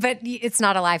 Yeah, but it's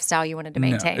not a lifestyle you wanted to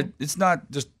maintain. No, it's not.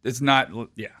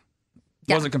 It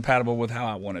wasn't compatible with how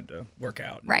I wanted to work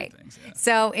out. And Right. Things, yeah.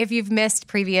 So if you've missed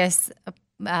previous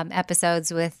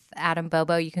episodes with Adam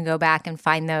Bobo, you can go back and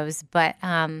find those. But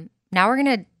now we're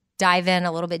going to dive in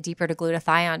a little bit deeper to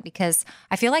glutathione, because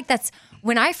I feel like that's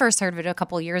when I first heard of it a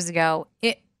couple of years ago.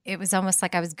 It was almost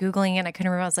like I was Googling it and I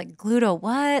couldn't remember. I was like,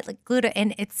 what? Like gluta.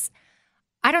 And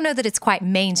I don't know that it's quite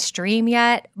mainstream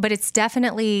yet, but it's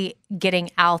definitely getting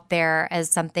out there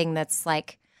as something that's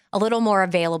like a little more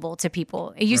available to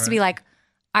people. It used to be like,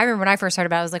 I remember when I first heard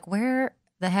about it, I was like, where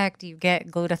the heck do you get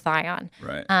glutathione?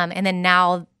 Right. And then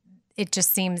now it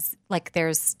just seems like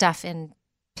there's stuff in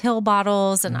pill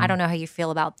bottles, and I don't know how you feel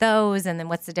about those. And then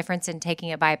what's the difference in taking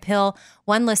it by a pill?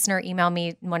 One listener emailed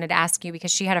me and wanted to ask you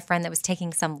because she had a friend that was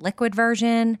taking some liquid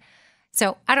version.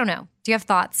 So I don't know. Do you have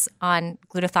thoughts on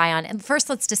glutathione? And first,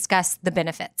 let's discuss the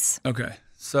benefits. Okay.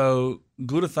 So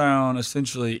glutathione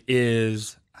essentially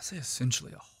is, I say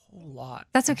essentially a whole lot.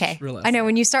 That's I okay. just realized I know that.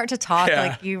 when you start to talk,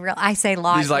 Yeah. like I say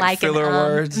lot, These like filler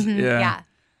words. Yeah.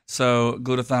 So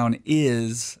glutathione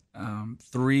is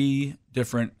 3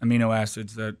 different amino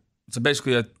acids so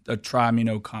basically a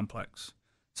tri-amino complex.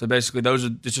 So basically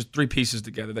it's just 3 pieces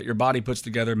together that your body puts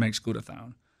together makes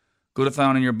glutathione.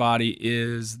 Glutathione in your body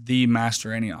is the master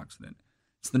antioxidant.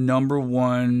 It's the number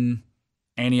 1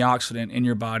 antioxidant in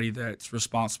your body that's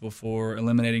responsible for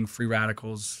eliminating free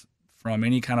radicals from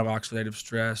any kind of oxidative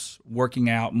stress, working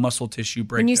out, muscle tissue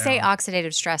breakdown. When you say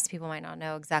oxidative stress, people might not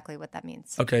know exactly what that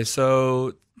means. Okay,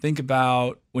 so think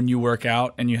about when you work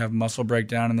out and you have muscle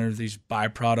breakdown and there's these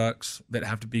byproducts that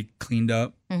have to be cleaned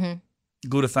up. Mm-hmm.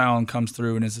 Glutathione comes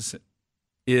through and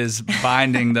is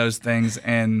binding those things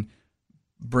and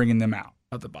bringing them out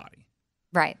of the body.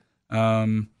 Right.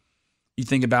 You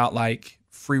think about like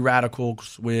free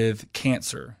radicals with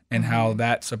cancer and how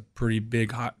that's a pretty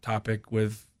big hot topic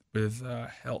with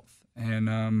health.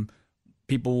 And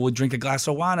people will drink a glass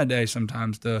of wine a day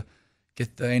sometimes to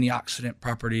get the antioxidant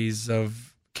properties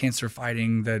of cancer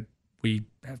fighting that we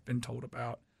have been told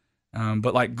about.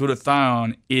 But like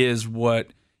glutathione is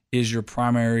what is your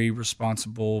primary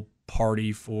responsible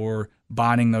party for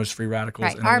binding those free radicals.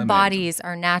 Right. And Our eliminating bodies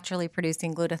are naturally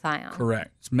producing glutathione. them.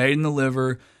 Correct. It's made in the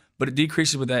liver, but it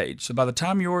decreases with age. So by the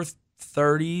time you're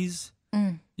 30s,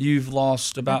 you've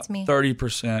lost about That's me.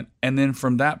 30%. And then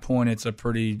from that point, it's a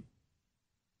pretty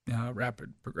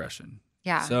rapid progression.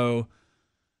 Yeah. So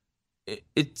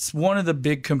it's one of the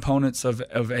big components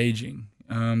of aging.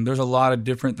 There's a lot of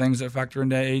different things that factor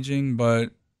into aging,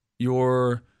 but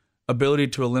your ability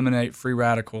to eliminate free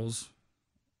radicals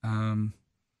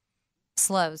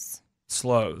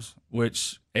slows,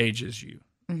 which ages you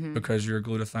because your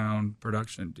glutathione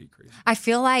production decreases. I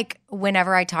feel like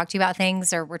whenever I talk to you about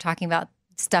things or we're talking about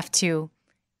stuff to,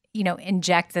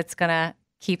 inject that's going to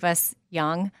keep us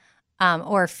young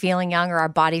or feeling young or our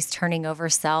bodies turning over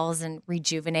cells and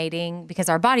rejuvenating because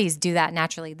our bodies do that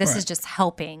naturally. This is just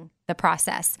helping the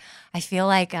process. I feel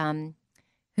like,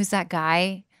 who's that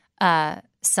guy?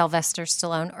 Sylvester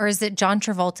Stallone, or is it John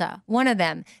Travolta? One of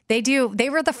them. They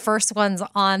were the first ones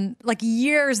on like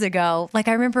years ago. Like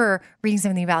I remember reading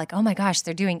something about like, oh my gosh,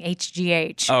 they're doing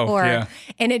HGH. Yeah.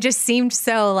 And it just seemed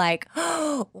so like,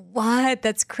 oh, what?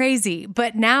 That's crazy.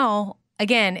 But now,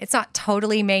 again, it's not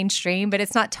totally mainstream, but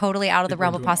it's not totally out of the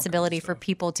realm of possibility for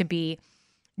people to be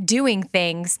doing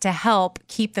things to help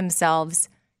keep themselves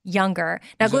younger.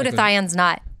 Now, glutathione's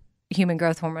not human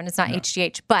growth hormone. It's not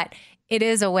HGH, but it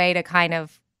is a way to kind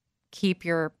of keep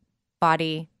your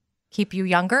body, keep you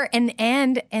younger,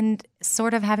 and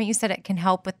sort of, haven't you said it can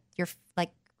help with your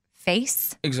like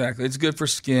face? Exactly. It's good for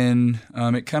skin.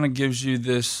 It kind of gives you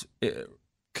this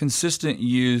consistent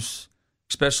use,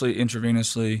 especially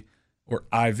intravenously or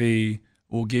IV,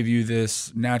 will give you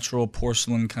this natural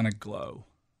porcelain kind of glow.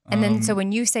 And then, so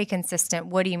when you say consistent,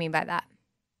 what do you mean by that?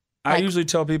 I usually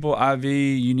tell people IV,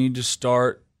 you need to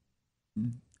start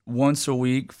once a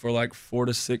week for like 4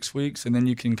 to 6 weeks, and then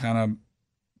you can kind of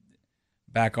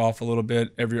back off a little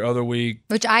bit every other week.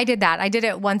 Which I did that. I did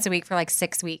it once a week for like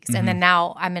 6 weeks, and then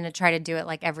now I'm going to try to do it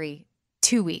like every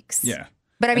 2 weeks. Yeah.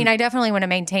 But I mean, I definitely want to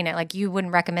maintain it. Like, you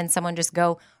wouldn't recommend someone just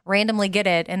go randomly get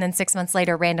it and then 6 months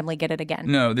later randomly get it again.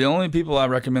 No, the only people I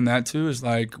recommend that to is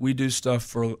like we do stuff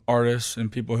for artists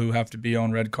and people who have to be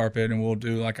on red carpet, and we'll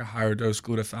do like a higher dose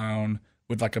glutathione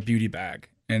with like a beauty bag.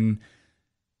 And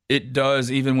it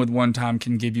does, even with one time,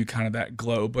 can give you kind of that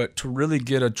glow. But to really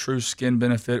get a true skin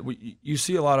benefit, you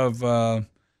see a lot of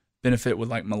benefit with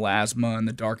like melasma and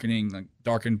the darkening, like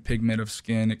darkened pigment of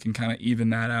skin. It can kind of even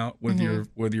that out with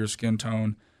your skin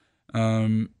tone.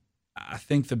 I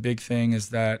think the big thing is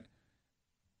that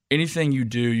anything you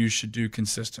do, you should do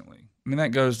consistently. I mean,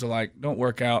 that goes to like, don't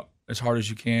work out as hard as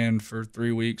you can for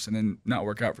 3 weeks and then not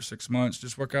work out for 6 months.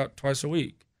 Just work out twice a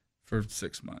week for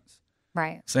 6 months.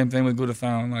 Right. Same thing with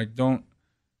glutathione. Like, don't,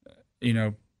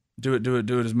 do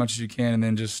it as much as you can and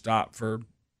then just stop for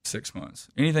 6 months.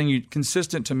 Anything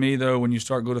consistent to me though, when you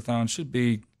start glutathione, should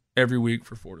be every week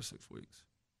for 4 to 6 weeks.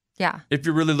 Yeah. If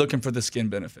you're really looking for the skin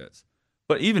benefits.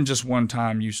 But even just one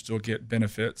time, you still get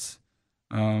benefits.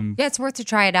 Yeah, it's worth to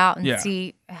try it out and Yeah.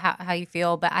 see how you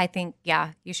feel. But I think,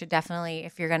 you should definitely,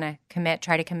 if you're going to commit,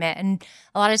 try to commit. And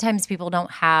a lot of times people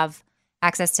don't have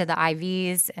access to the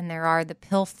IVs, and there are the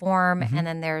pill form, and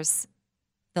then there's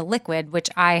the liquid, which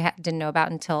I didn't know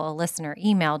about until a listener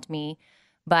emailed me.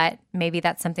 But maybe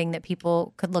that's something that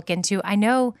people could look into. I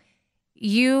know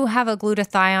you have a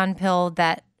glutathione pill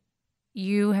that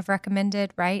you have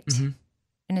recommended, right? Mm-hmm.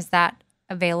 And is that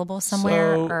available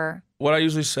somewhere? So, or what I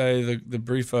usually say, the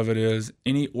brief of it is,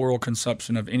 any oral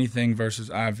consumption of anything versus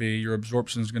IV, your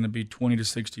absorption is going to be 20 to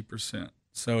 60%.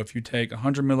 So if you take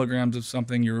 100 milligrams of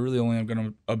something, you're really only going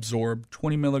to absorb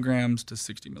 20 milligrams to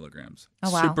 60 milligrams.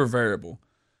 Oh, wow. Super variable.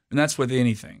 And that's with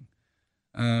anything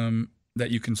that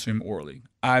you consume orally.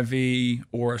 IV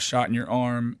or a shot in your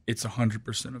arm, it's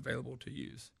 100% available to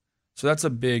use. So that's the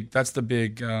big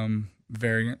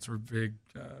variance or big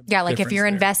like if difference you're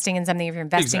there. investing in something, if you're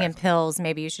investing in Exactly. pills,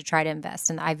 maybe you should try to invest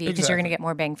in the IV because you're going to Exactly. get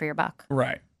more bang for your buck.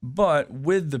 Right. But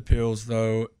with the pills,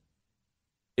 though,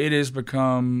 it has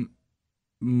become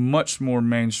much more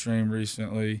mainstream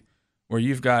recently, where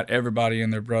you've got everybody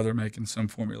and their brother making some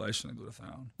formulation of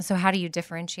glutathione. So how do you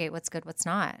differentiate what's good, what's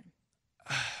not?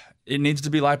 It needs to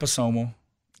be liposomal.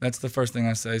 That's the first thing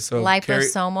I say. So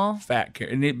Liposomal? fat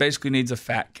carrier. And it basically needs a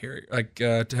fat carrier, like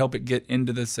to help it get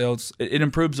into the cells. It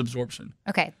improves absorption.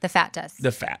 Okay, the fat does.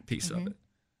 The fat piece of it.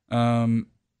 And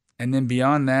then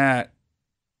beyond that,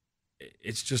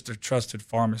 it's just a trusted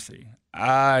pharmacy.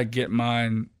 I get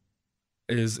mine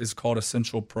is called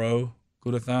Essential Pro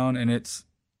Glutathione, and it's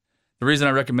the reason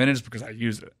I recommend it is because I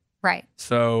use it. Right.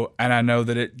 So, and I know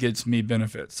that it gets me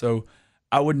benefits. So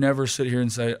I would never sit here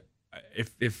and say,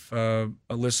 if a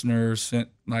listener sent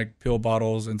like pill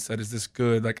bottles and said, is this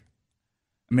good? Like,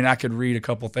 I mean, I could read a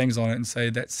couple things on it and say,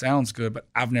 that sounds good, but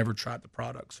I've never tried the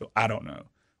product, so I don't know.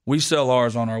 We sell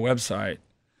ours on our website.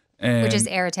 Which is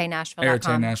AriteNashville.com.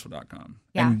 AriteNashville.com.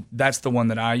 Yeah. And that's the one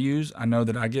that I use. I know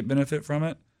that I get benefit from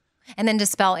it. And then to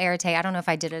spell Arite, I don't know if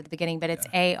I did it at the beginning, but it's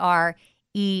Arete,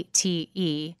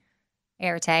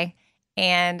 Arite.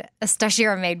 And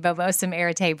Stashira made Bobo some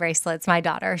Arite bracelets, my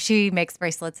daughter. She makes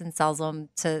bracelets and sells them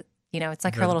to, it's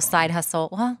like her little side hustle.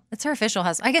 Well, it's her official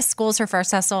hustle. I guess school's her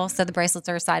first hustle, so the bracelets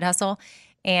are a side hustle.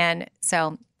 And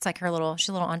so it's like she's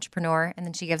a little entrepreneur. And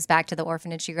then she gives back to the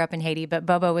orphanage. She grew up in Haiti, but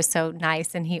Bobo was so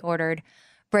nice and he ordered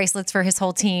bracelets for his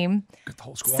whole team. Got the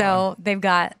whole squad. So they've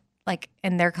got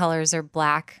and their colors are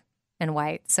black and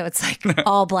white. So it's like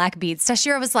all black beads.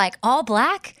 Stashira was like, all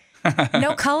black?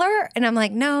 No color? And I'm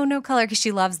like, no color, because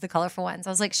she loves the colorful ones. I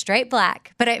was like, straight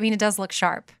black. But I mean, it does look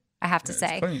sharp, I have to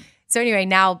say. clean. So anyway,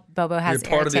 now Bobo has You're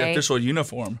part of the Arite. official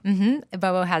uniform.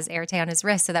 Bobo has Arite on his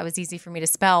wrist, so that was easy for me to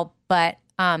spell. But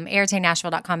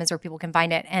AriteNashville.com is where people can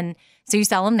find it. And so you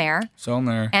sell them there. So on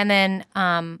there. And then,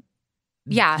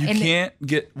 You can't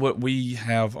get what we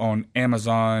have on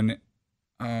Amazon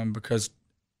because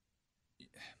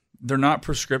they're not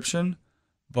prescription,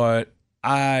 but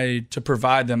to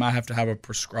provide them, I have to have a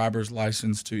prescriber's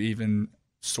license to even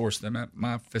source them at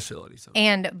my facility. So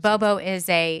and Bobo is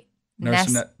a nurse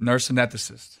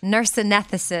anesthetist. nurse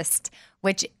anesthetist,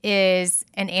 which is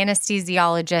an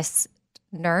anesthesiologist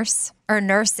nurse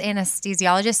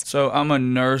anesthesiologist. So I'm a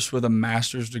nurse with a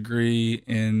master's degree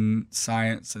in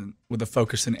science and with a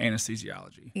focus in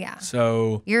anesthesiology. Yeah.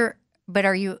 So But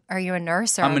are you a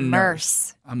nurse or I'm a a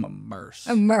nurse? I'm a nurse.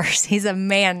 A nurse. He's a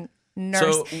man nurse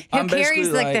So who I'm carries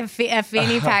basically a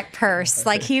fanny pack purse.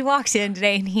 Like he walked in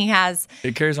today and he has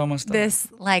It carries all my stuff. this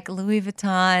like Louis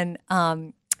Vuitton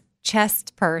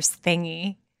chest purse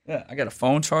thingy. Yeah, I got a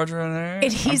phone charger in there. And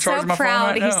I'm he's so charging my phone proud.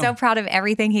 right He's now. so proud of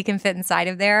everything he can fit inside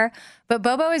of there. But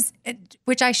Bobo is,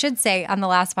 which I should say on the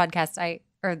last podcast,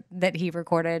 or that he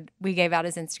recorded. We gave out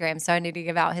his Instagram, so I need to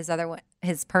give out his other one,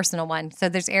 his personal one. So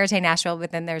there's Arete Nashville,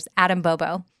 but then there's Adam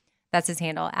Bobo. That's his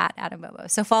handle, at Adam Bobo.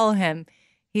 So follow him.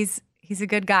 He's a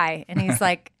good guy, and he's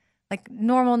like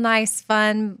normal, nice,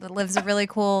 fun, lives a really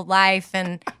cool life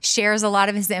and shares a lot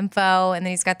of his info. And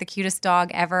then he's got the cutest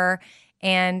dog ever.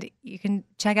 And you can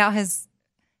check out his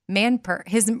man purse.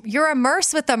 You're a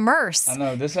Merce with a Merce. I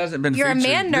know this hasn't been. You're featured. a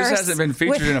man nurse. This hasn't been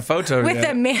featured in a photo with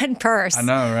yet. a man purse. I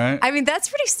know, right? I mean, that's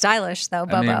pretty stylish, though,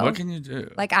 Bobo. I mean, what can you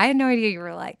do? Like, I had no idea you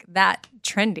were like that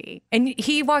trendy. And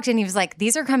he walked in, he was like,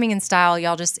 "These are coming in style,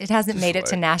 y'all. It hasn't made it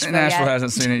to Nashville yet. Nashville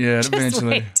hasn't seen it yet. Eventually,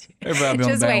 wait. everybody will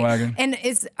be on the bandwagon." And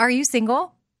are you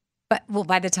single? But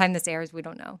by the time this airs, we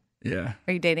don't know. Yeah.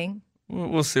 Are you dating?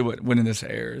 We'll see when this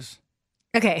airs.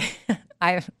 Okay,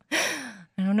 I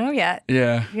don't know yet.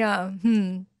 Yeah. Yeah.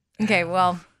 Okay.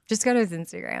 Well, just go to his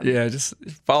Instagram. Yeah. Just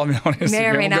follow me on Instagram. May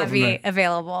or may We'll go not from be there.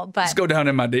 available, but Just go down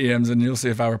in my DMs and you'll see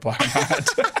if I reply or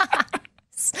not.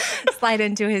 slide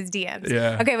into his DMs.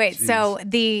 Yeah. Okay, wait. Jeez. So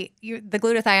the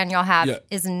glutathione y'all have Yeah.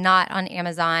 is not on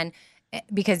Amazon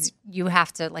because you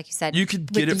have to, like you said, You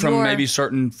could get with it from your- maybe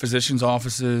certain physicians'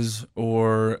 offices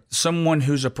or someone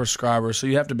who's a prescriber. So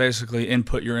you have to basically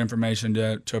input your information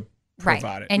to Right.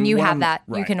 provide it. And you one have of- that.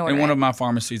 You can order And one it. of my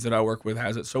pharmacies that I work with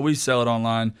has it. So we sell it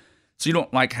online. So you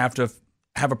don't like have to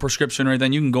have a prescription or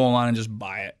anything. You can go online and just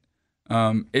buy it.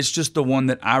 It's just the one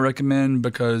that I recommend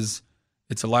because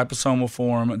it's a liposomal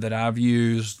form that I've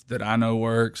used that I know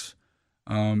works.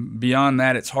 Beyond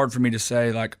that, it's hard for me to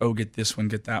say like, oh, get this one,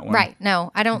 get that one. Right.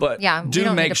 No, I don't. But yeah, we do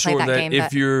don't make need to play sure that that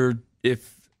game.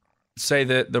 if say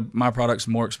that my product's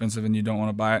more expensive and you don't want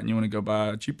to buy it and you want to go buy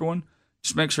a cheaper one,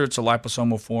 just make sure it's a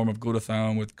liposomal form of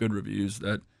glutathione with good reviews.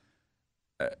 That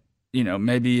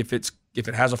maybe if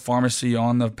it has a pharmacy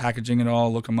on the packaging at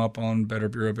all, look them up on Better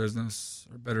Bureau Business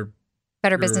or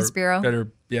Better Business Bureau,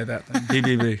 that thing,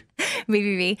 BBB.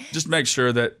 BBB. Just make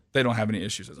sure that they don't have any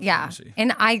issues as a pharmacy.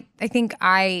 And I think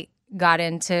I got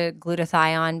into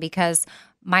glutathione because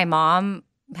my mom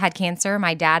had cancer.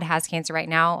 My dad has cancer right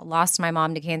now. Lost my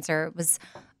mom to cancer. Was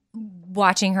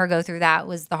watching her go through that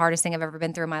was the hardest thing I've ever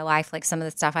been through in my life. Like some of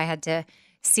the stuff I had to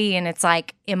see, and it's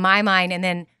like in my mind. And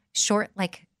then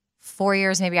like 4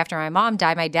 years maybe after my mom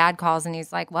died, my dad calls and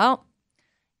he's like, "Well,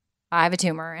 I have a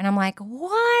tumor." And I'm like,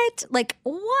 "What? Like,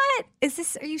 what is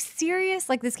this? Are you serious?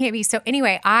 Like, this can't be." So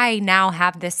anyway, I now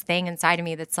have this thing inside of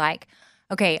me that's like,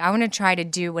 okay, I want to try to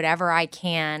do whatever I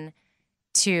can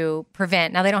to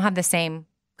prevent. Now, they don't have the same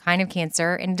kind of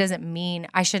cancer, and it doesn't mean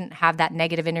I shouldn't have that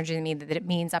negative energy in me that it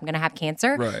means I'm going to have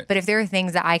cancer. Right. But if there are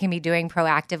things that I can be doing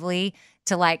proactively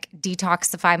to like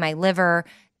detoxify my liver,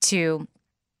 to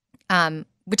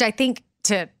which I think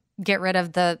to get rid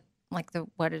of the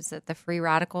free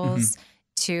radicals,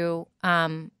 to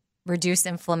reduce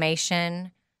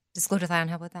inflammation. Does glutathione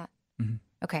help with that? Mm-hmm.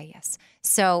 Okay, yes.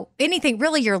 So anything,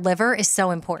 really, your liver is so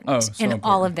important in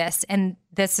all of this. And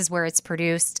this is where it's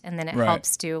produced, and then it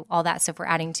helps do all that. So if we're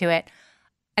adding to it.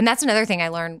 And that's another thing I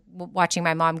learned watching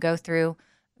my mom go through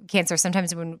cancer.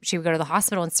 Sometimes when she would go to the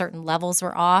hospital and certain levels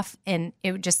were off, and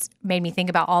it just made me think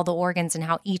about all the organs and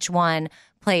how each one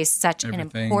plays such an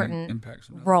important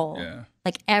role. Yeah.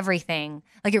 Like everything.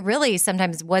 Like it really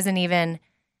sometimes wasn't even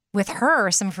with her.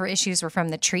 Some of her issues were from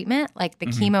the treatment, like the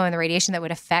chemo and the radiation that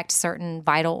would affect certain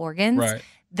vital organs. Right.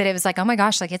 That it was like, oh my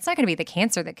gosh, like it's not going to be the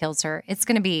cancer that kills her. It's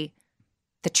going to be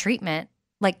the treatment.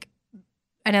 Like,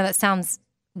 I know that sounds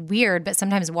weird, but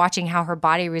sometimes watching how her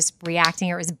body was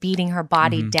reacting, or it was beating her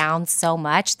body down so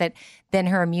much that then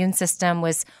her immune system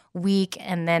was weak.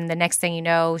 And then the next thing you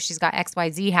know, she's got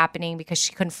XYZ happening because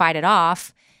she couldn't fight it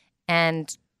off.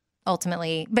 And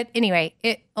ultimately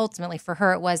for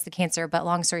her, it was the cancer. But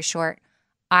long story short,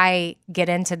 I get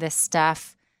into this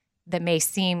stuff that may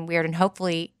seem weird. And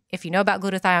hopefully, if you know about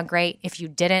glutathione, great. If you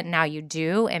didn't, now you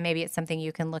do. And maybe it's something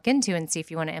you can look into and see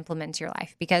if you want to implement into your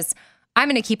life. Because I'm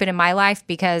going to keep it in my life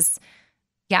because,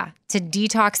 yeah, to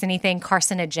detox anything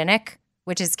carcinogenic,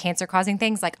 which is cancer-causing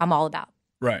things, like I'm all about.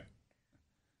 Right.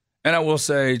 And I will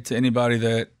say to anybody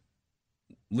that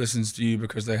listens to you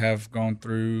because they have gone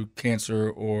through cancer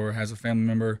or has a family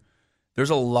member, there's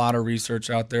a lot of research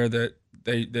out there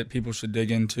that people should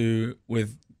dig into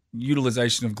with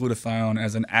utilization of glutathione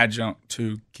as an adjunct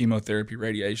to chemotherapy,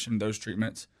 radiation, those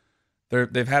treatments.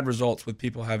 They've had results with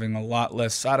people having a lot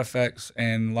less side effects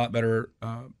and a lot better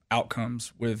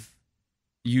outcomes with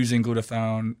using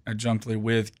glutathione adjunctly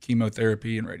with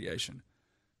chemotherapy and radiation.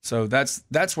 So that's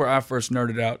where I first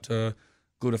nerded out to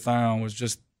glutathione, was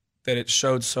just that it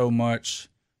showed so much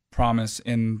promise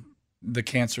in the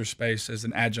cancer space as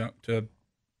an adjunct to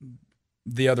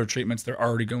the other treatments they're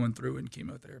already going through in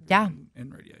chemotherapy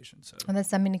and radiation. So And that's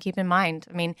something to keep in mind.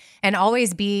 I mean, and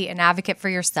always be an advocate for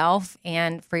yourself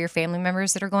and for your family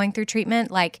members that are going through treatment.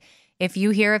 Like if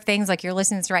you hear of things like you're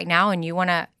listening to this right now and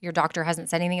your doctor hasn't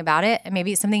said anything about it, and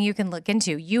maybe it's something you can look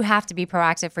into. You have to be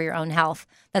proactive for your own health.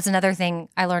 That's another thing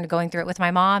I learned going through it with my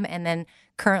mom. And then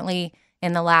currently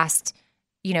in the last,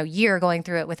 year going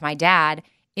through it with my dad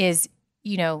is,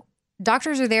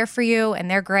 doctors are there for you and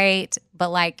they're great,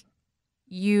 but like,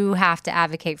 you have to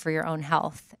advocate for your own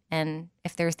health. And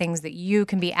if there's things that you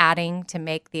can be adding to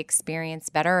make the experience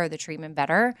better or the treatment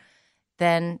better,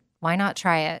 then why not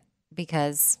try it?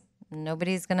 Because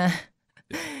nobody's going to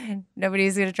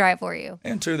try it for you.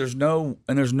 And two, there's no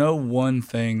one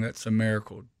thing that's a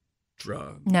miracle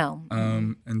drug. No.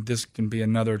 And this can be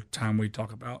another time we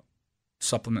talk about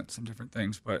supplements and different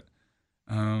things, but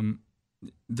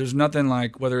there's nothing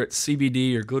like whether it's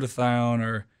CBD or glutathione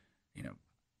or,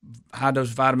 high dose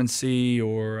vitamin C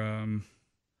or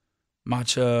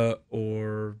matcha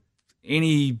or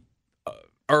any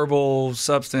herbal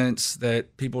substance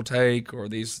that people take or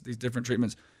these different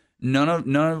treatments.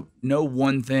 No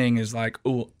one thing is like,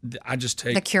 oh, I just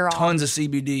take the cure-all. Tons of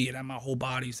CBD and my whole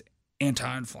body's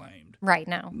anti-inflamed. Right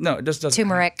now. No, it just doesn't.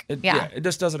 Turmeric. It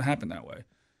just doesn't happen that way.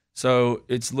 So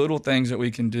it's little things that we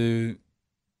can do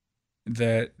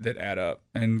that add up.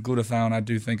 And glutathione, I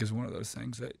do think, is one of those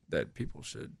things that people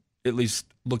should at least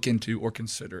look into or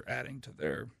consider adding to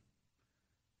their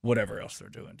whatever else they're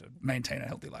doing to maintain a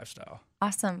healthy lifestyle.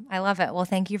 Awesome. I love it. Well,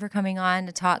 thank you for coming on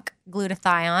to talk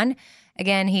glutathione.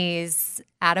 Again, he's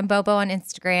Adam Bobo on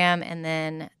Instagram and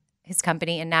then his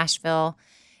company in Nashville.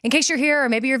 In case you're here or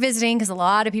maybe you're visiting, because a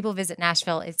lot of people visit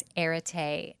Nashville, it's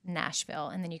Arete Nashville.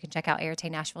 And then you can check out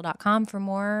aretenashville.com for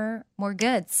more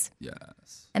goods.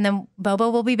 Yes. And then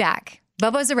Bobo will be back.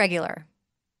 Bobo's a regular.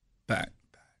 Back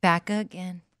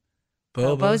again.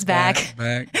 Bobo's back.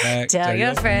 Tell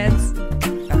your friends.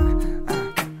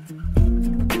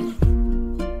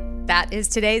 That is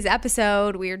today's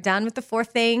episode. We are done with the 4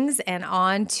 things and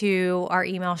on to our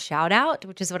email shout out,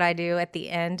 which is what I do at the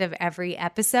end of every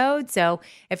episode. So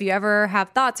if you ever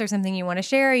have thoughts or something you want to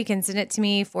share, you can send it to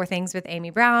me,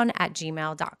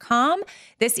 4thingswithamybrown@gmail.com.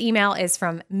 This email is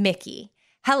from Mickey.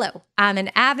 Hello, I'm an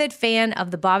avid fan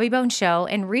of the Bobby Bone Show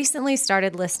and recently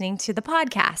started listening to the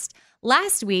podcast.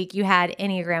 Last week, you had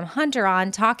Enneagram Hunter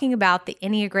on talking about the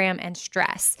Enneagram and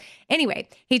stress. Anyway,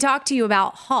 he talked to you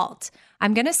about HALT.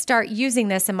 I'm going to start using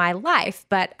this in my life,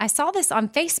 but I saw this on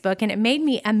Facebook and it made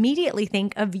me immediately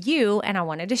think of you and I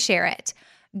wanted to share it.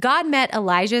 God met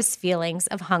Elijah's feelings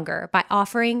of hunger by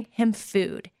offering him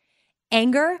food,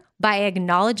 anger by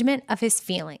acknowledgement of his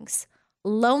feelings,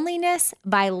 loneliness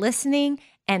by listening,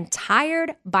 and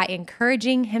tired by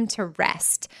encouraging him to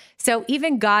rest. So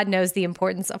even God knows the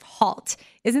importance of HALT.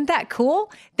 Isn't that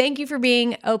cool? Thank you for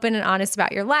being open and honest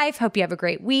about your life. Hope you have a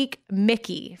great week.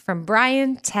 Mickey from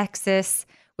Bryan, Texas,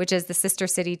 which is the sister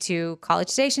city to College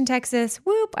Station, Texas.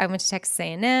 Whoop, I went to Texas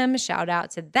A&M. Shout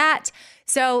out to that.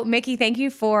 So Mickey, thank you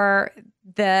for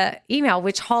the email,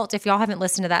 which HALT, if y'all haven't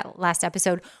listened to that last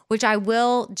episode, which I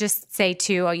will just say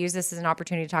too, I'll use this as an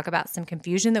opportunity to talk about some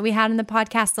confusion that we had in the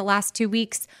podcast the last 2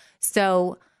 weeks.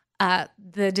 So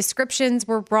the descriptions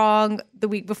were wrong the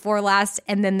week before last,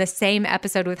 and then the same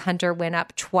episode with Hunter went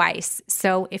up twice.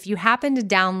 So if you happen to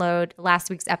download last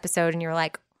week's episode and you're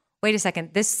like, wait a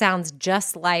second, this sounds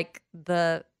just like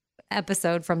the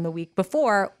episode from the week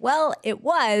before. Well, it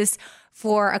was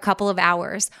for a couple of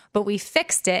hours, but we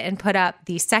fixed it and put up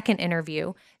the second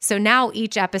interview. So now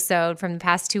each episode from the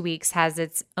past 2 weeks has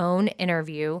its own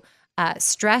interview.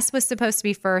 Stress was supposed to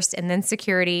be first and then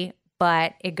security,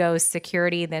 but it goes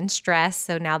security, then stress.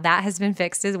 So now that has been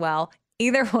fixed as well.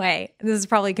 Either way, this is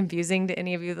probably confusing to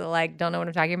any of you that don't know what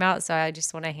I'm talking about. So I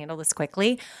just want to handle this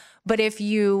quickly. But if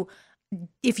you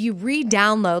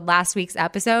re-download last week's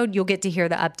episode, you'll get to hear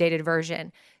the updated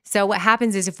version. So what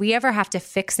happens is if we ever have to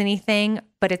fix anything,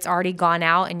 but it's already gone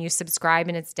out and you subscribe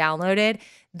and it's downloaded,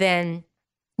 then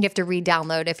you have to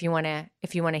re-download if you want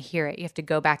to hear it. You have to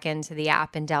go back into the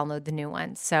app and download the new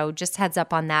one. So just heads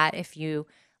up on that. If you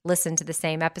listen to the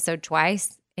same episode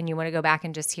twice and you want to go back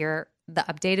and just hear the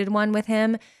updated one with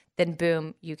him, then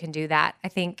boom, you can do that. I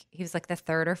think he was like the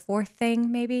 3rd or 4th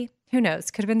thing, maybe. Who knows?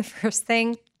 Could have been the first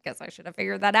thing. Guess I should have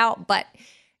figured that out, but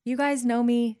you guys know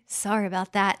me. Sorry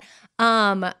about that.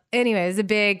 Anyway, it was a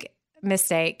big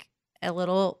mistake, a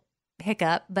little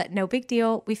hiccup, but no big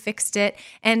deal. We fixed it.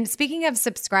 And speaking of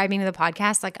subscribing to the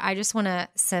podcast, I just want to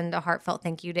send a heartfelt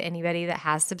thank you to anybody that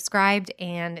has subscribed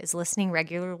and is listening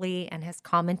regularly and has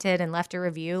commented and left a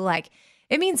review.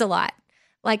 It means a lot.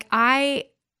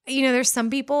 There's some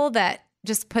people that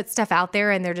just put stuff out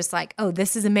there and they're just like, oh,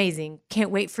 this is amazing.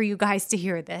 Can't wait for you guys to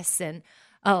hear this. And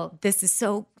oh, this is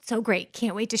so great.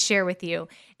 Can't wait to share with you.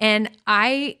 And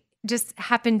I just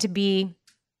happen to be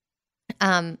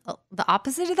the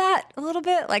opposite of that a little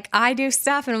bit. Like I do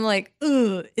stuff and I'm like,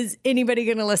 oh, is anybody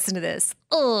going to listen to this?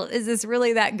 Oh, is this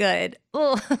really that good?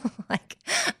 Oh, like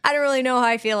I don't really know how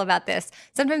I feel about this.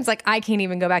 Sometimes like I can't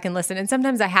even go back and listen. And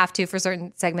sometimes I have to for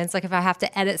certain segments. Like if I have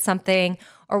to edit something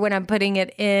or when I'm putting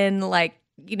it in, like,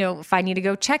 you know, if I need to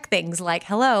go check things like,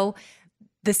 hello,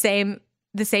 the same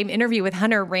interview with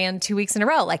Hunter ran 2 weeks in a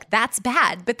row. Like that's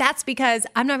bad, but that's because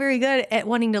I'm not very good at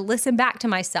wanting to listen back to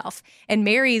myself. And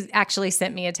Mary actually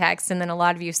sent me a text and then a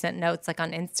lot of you sent notes like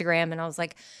on Instagram. And I was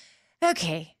like,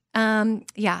 okay,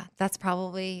 yeah, that's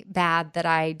probably bad that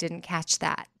I didn't catch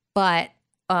that. But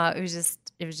it was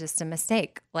just a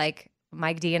mistake. Like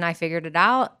Mike D and I figured it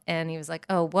out and he was like,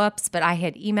 oh, whoops. But I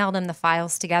had emailed him the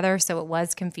files together. So it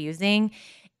was confusing.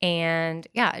 And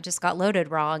yeah, it just got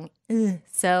loaded wrong. Ugh.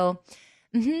 So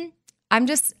I'm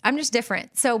just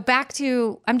different. So back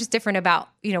to, I'm just different about,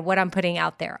 you know, what I'm putting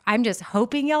out there. I'm just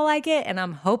hoping y'all like it and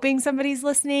I'm hoping somebody's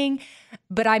listening,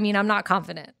 but I mean, I'm not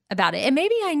confident about it. And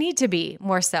maybe I need to be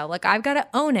more so. Like I've got to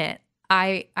own it.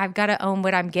 I've got to own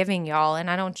what I'm giving y'all. And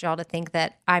I don't want y'all to think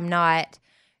that I'm not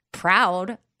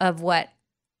proud of what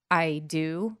I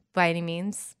do by any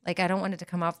means. Like I don't want it to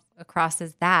come across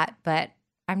as that, but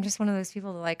I'm just one of those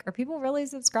people that like, are people really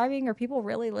subscribing? Are people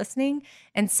really listening?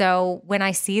 And so when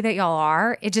I see that y'all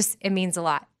are, it means a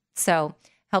lot. So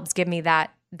helps give me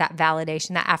that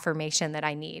validation, that affirmation that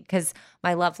I need. Because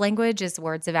my love language is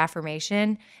words of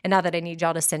affirmation. And not that I need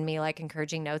y'all to send me like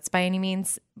encouraging notes by any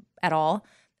means at all.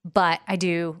 But I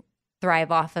do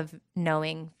thrive off of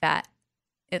knowing that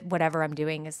whatever I'm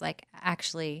doing is like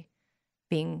actually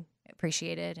being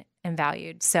appreciated and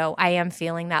valued. So I am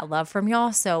feeling that love from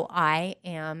y'all. So I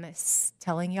am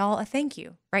telling y'all a thank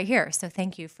you right here. So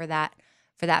thank you for that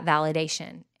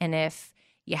validation. And if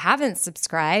you haven't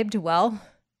subscribed, well,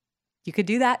 you could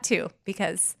do that too,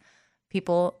 because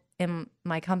people in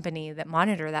my company that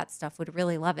monitor that stuff would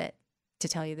really love it, to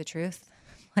tell you the truth.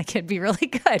 Like it'd be really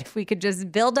good if we could just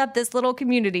build up this little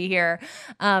community here.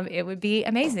 It would be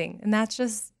amazing. And that's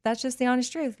just the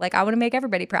honest truth. Like I want to make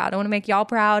everybody proud. I want to make y'all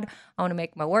proud. I want to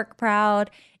make my work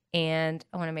proud and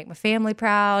I want to make my family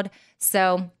proud.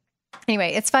 So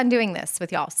anyway, it's fun doing this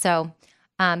with y'all. So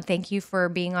thank you for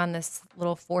being on this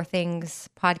little 4 Things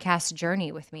podcast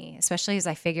journey with me, especially as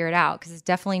I figure it out, because it's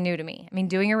definitely new to me. I mean,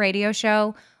 doing a radio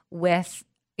show with,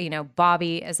 you know,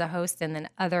 Bobby as a host and then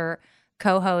other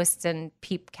co-hosts and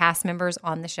cast members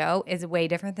on the show is way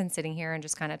different than sitting here and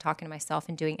just kind of talking to myself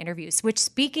and doing interviews. Which,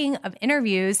 speaking of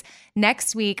interviews,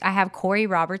 next week I have Corey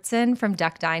Robertson from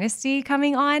Duck Dynasty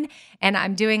coming on, and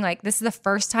I'm doing this is the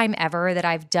first time ever that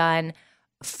I've done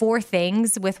 4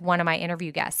 things with one of my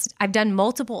interview guests. I've done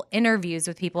multiple interviews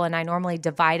with people and I normally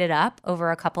divide it up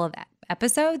over a couple of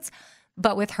episodes.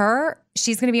 But with her,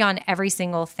 she's going to be on every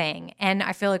single thing. And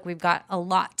I feel like we've got a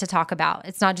lot to talk about.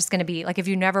 It's not just going to be like, if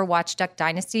you never watched Duck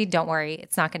Dynasty, don't worry.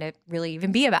 It's not going to really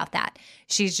even be about that.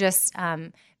 She's just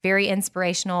very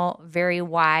inspirational, very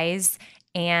wise,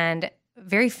 and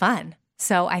very fun.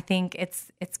 So I think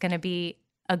it's going to be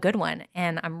a good one.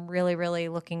 And I'm really, really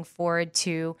looking forward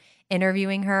to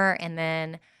interviewing her and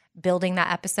then building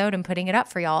that episode and putting it up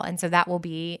for y'all. And so that will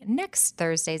be next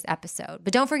Thursday's episode.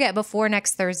 But don't forget, before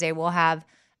next Thursday, we'll have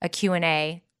a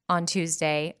Q&A on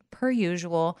Tuesday per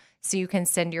usual. So you can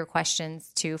send your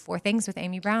questions to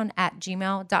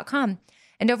 4thingswithamybrown@gmail.com.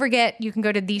 And don't forget, you can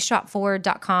go to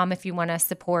theshopforward.com if you want to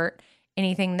support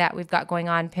anything that we've got going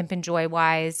on, Pimp and Joy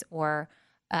wise or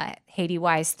Haiti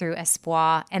wise through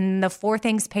Espoir. And the 4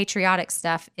 Things patriotic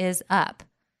stuff is up.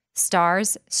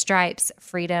 Stars, Stripes,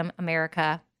 Freedom,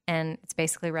 America. And it's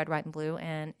basically red, white, and blue.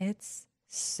 And it's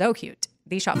so cute.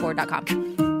 theshopforward.com.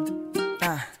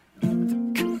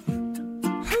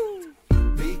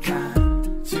 Be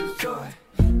kind, choose joy,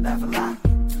 laugh a lot.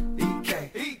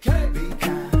 EK. Be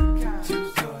kind,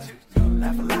 choose joy,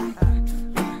 laugh a lot.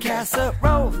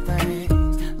 Casserole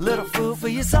things, little food for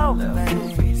your soul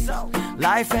things.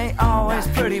 Life ain't always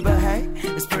pretty, but hey,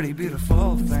 it's pretty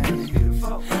beautiful things.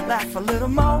 Laugh a little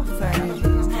more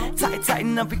things.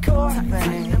 Tighten up your core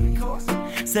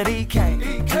things. Said EK,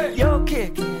 you're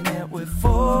kicking it with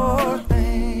 4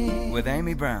 Things with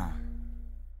Amy Brown.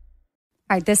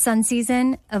 All right, this sun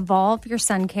season, evolve your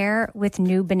sun care with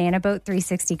new Banana Boat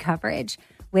 360 coverage.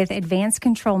 With Advanced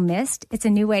Control Mist, it's a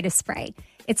new way to spray.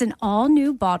 It's an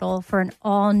all-new bottle for an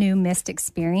all-new mist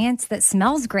experience that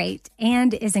smells great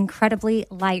and is incredibly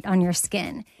light on your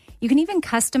skin. You can even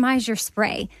customize your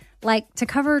spray. Like to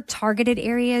cover targeted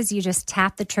areas, you just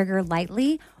tap the trigger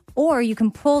lightly, or you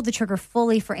can pull the trigger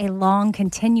fully for a long,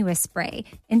 continuous spray,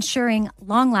 ensuring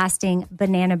long-lasting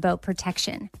banana boat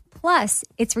protection. Plus,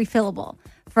 it's refillable.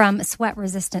 From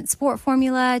sweat-resistant sport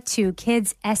formula to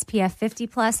kids SPF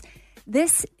 50+,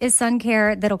 this is sun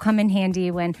care that'll come in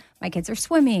handy when my kids are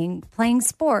swimming, playing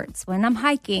sports, when I'm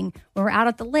hiking, when we're out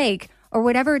at the lake, or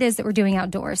whatever it is that we're doing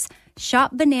outdoors.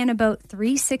 Shop Banana Boat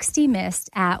 360 Mist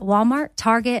at Walmart,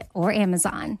 Target, or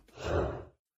Amazon.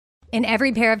 In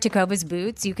every pair of Tecovas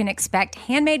boots, you can expect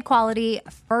handmade quality,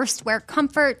 first wear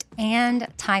comfort, and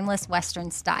timeless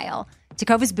Western style.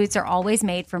 Tecovas boots are always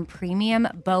made from premium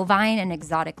bovine and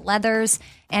exotic leathers,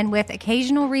 and with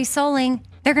occasional resoling,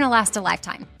 they're going to last a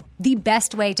lifetime. The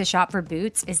best way to shop for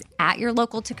boots is at your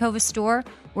local Tecovas store,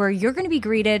 where you're going to be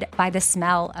greeted by the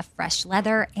smell of fresh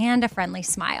leather and a friendly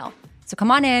smile. So come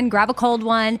on in, grab a cold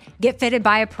one, get fitted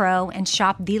by a pro, and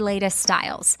shop the latest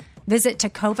styles. Visit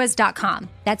tecovas.com.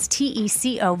 That's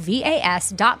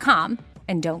TECOVAS.com.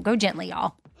 And don't go gently,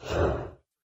 y'all.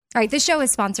 All right, this show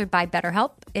is sponsored by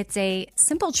BetterHelp. It's a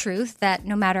simple truth that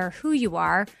no matter who you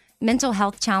are, mental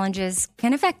health challenges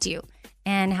can affect you,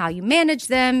 and how you manage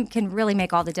them can really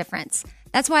make all the difference.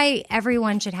 That's why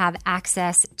everyone should have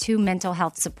access to mental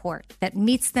health support that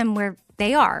meets them where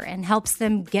they are and helps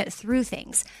them get through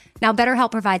things. Now,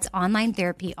 BetterHelp provides online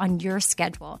therapy on your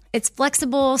schedule. It's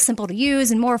flexible, simple to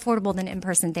use, and more affordable than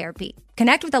in-person therapy.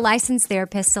 Connect with a licensed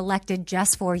therapist selected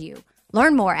just for you.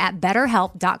 Learn more at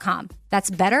BetterHelp.com. That's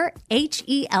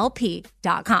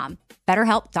BetterHelp.com.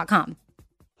 BetterHelp.com.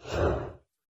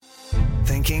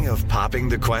 Thinking of popping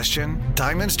the question?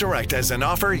 Diamonds Direct has an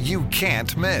offer you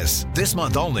can't miss. This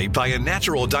month only, buy a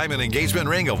natural diamond engagement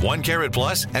ring of 1 carat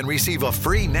plus and receive a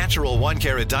free natural 1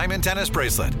 carat diamond tennis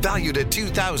bracelet valued at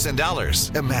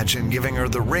 $2,000. Imagine giving her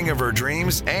the ring of her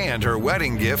dreams and her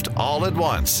wedding gift all at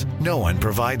once. No one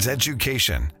provides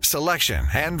education, selection,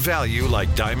 and value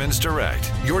like Diamonds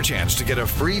Direct. Your chance to get a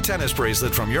free tennis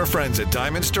bracelet from your friends at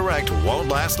Diamonds Direct won't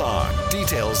last long.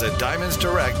 Details at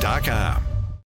diamondsdirect.com.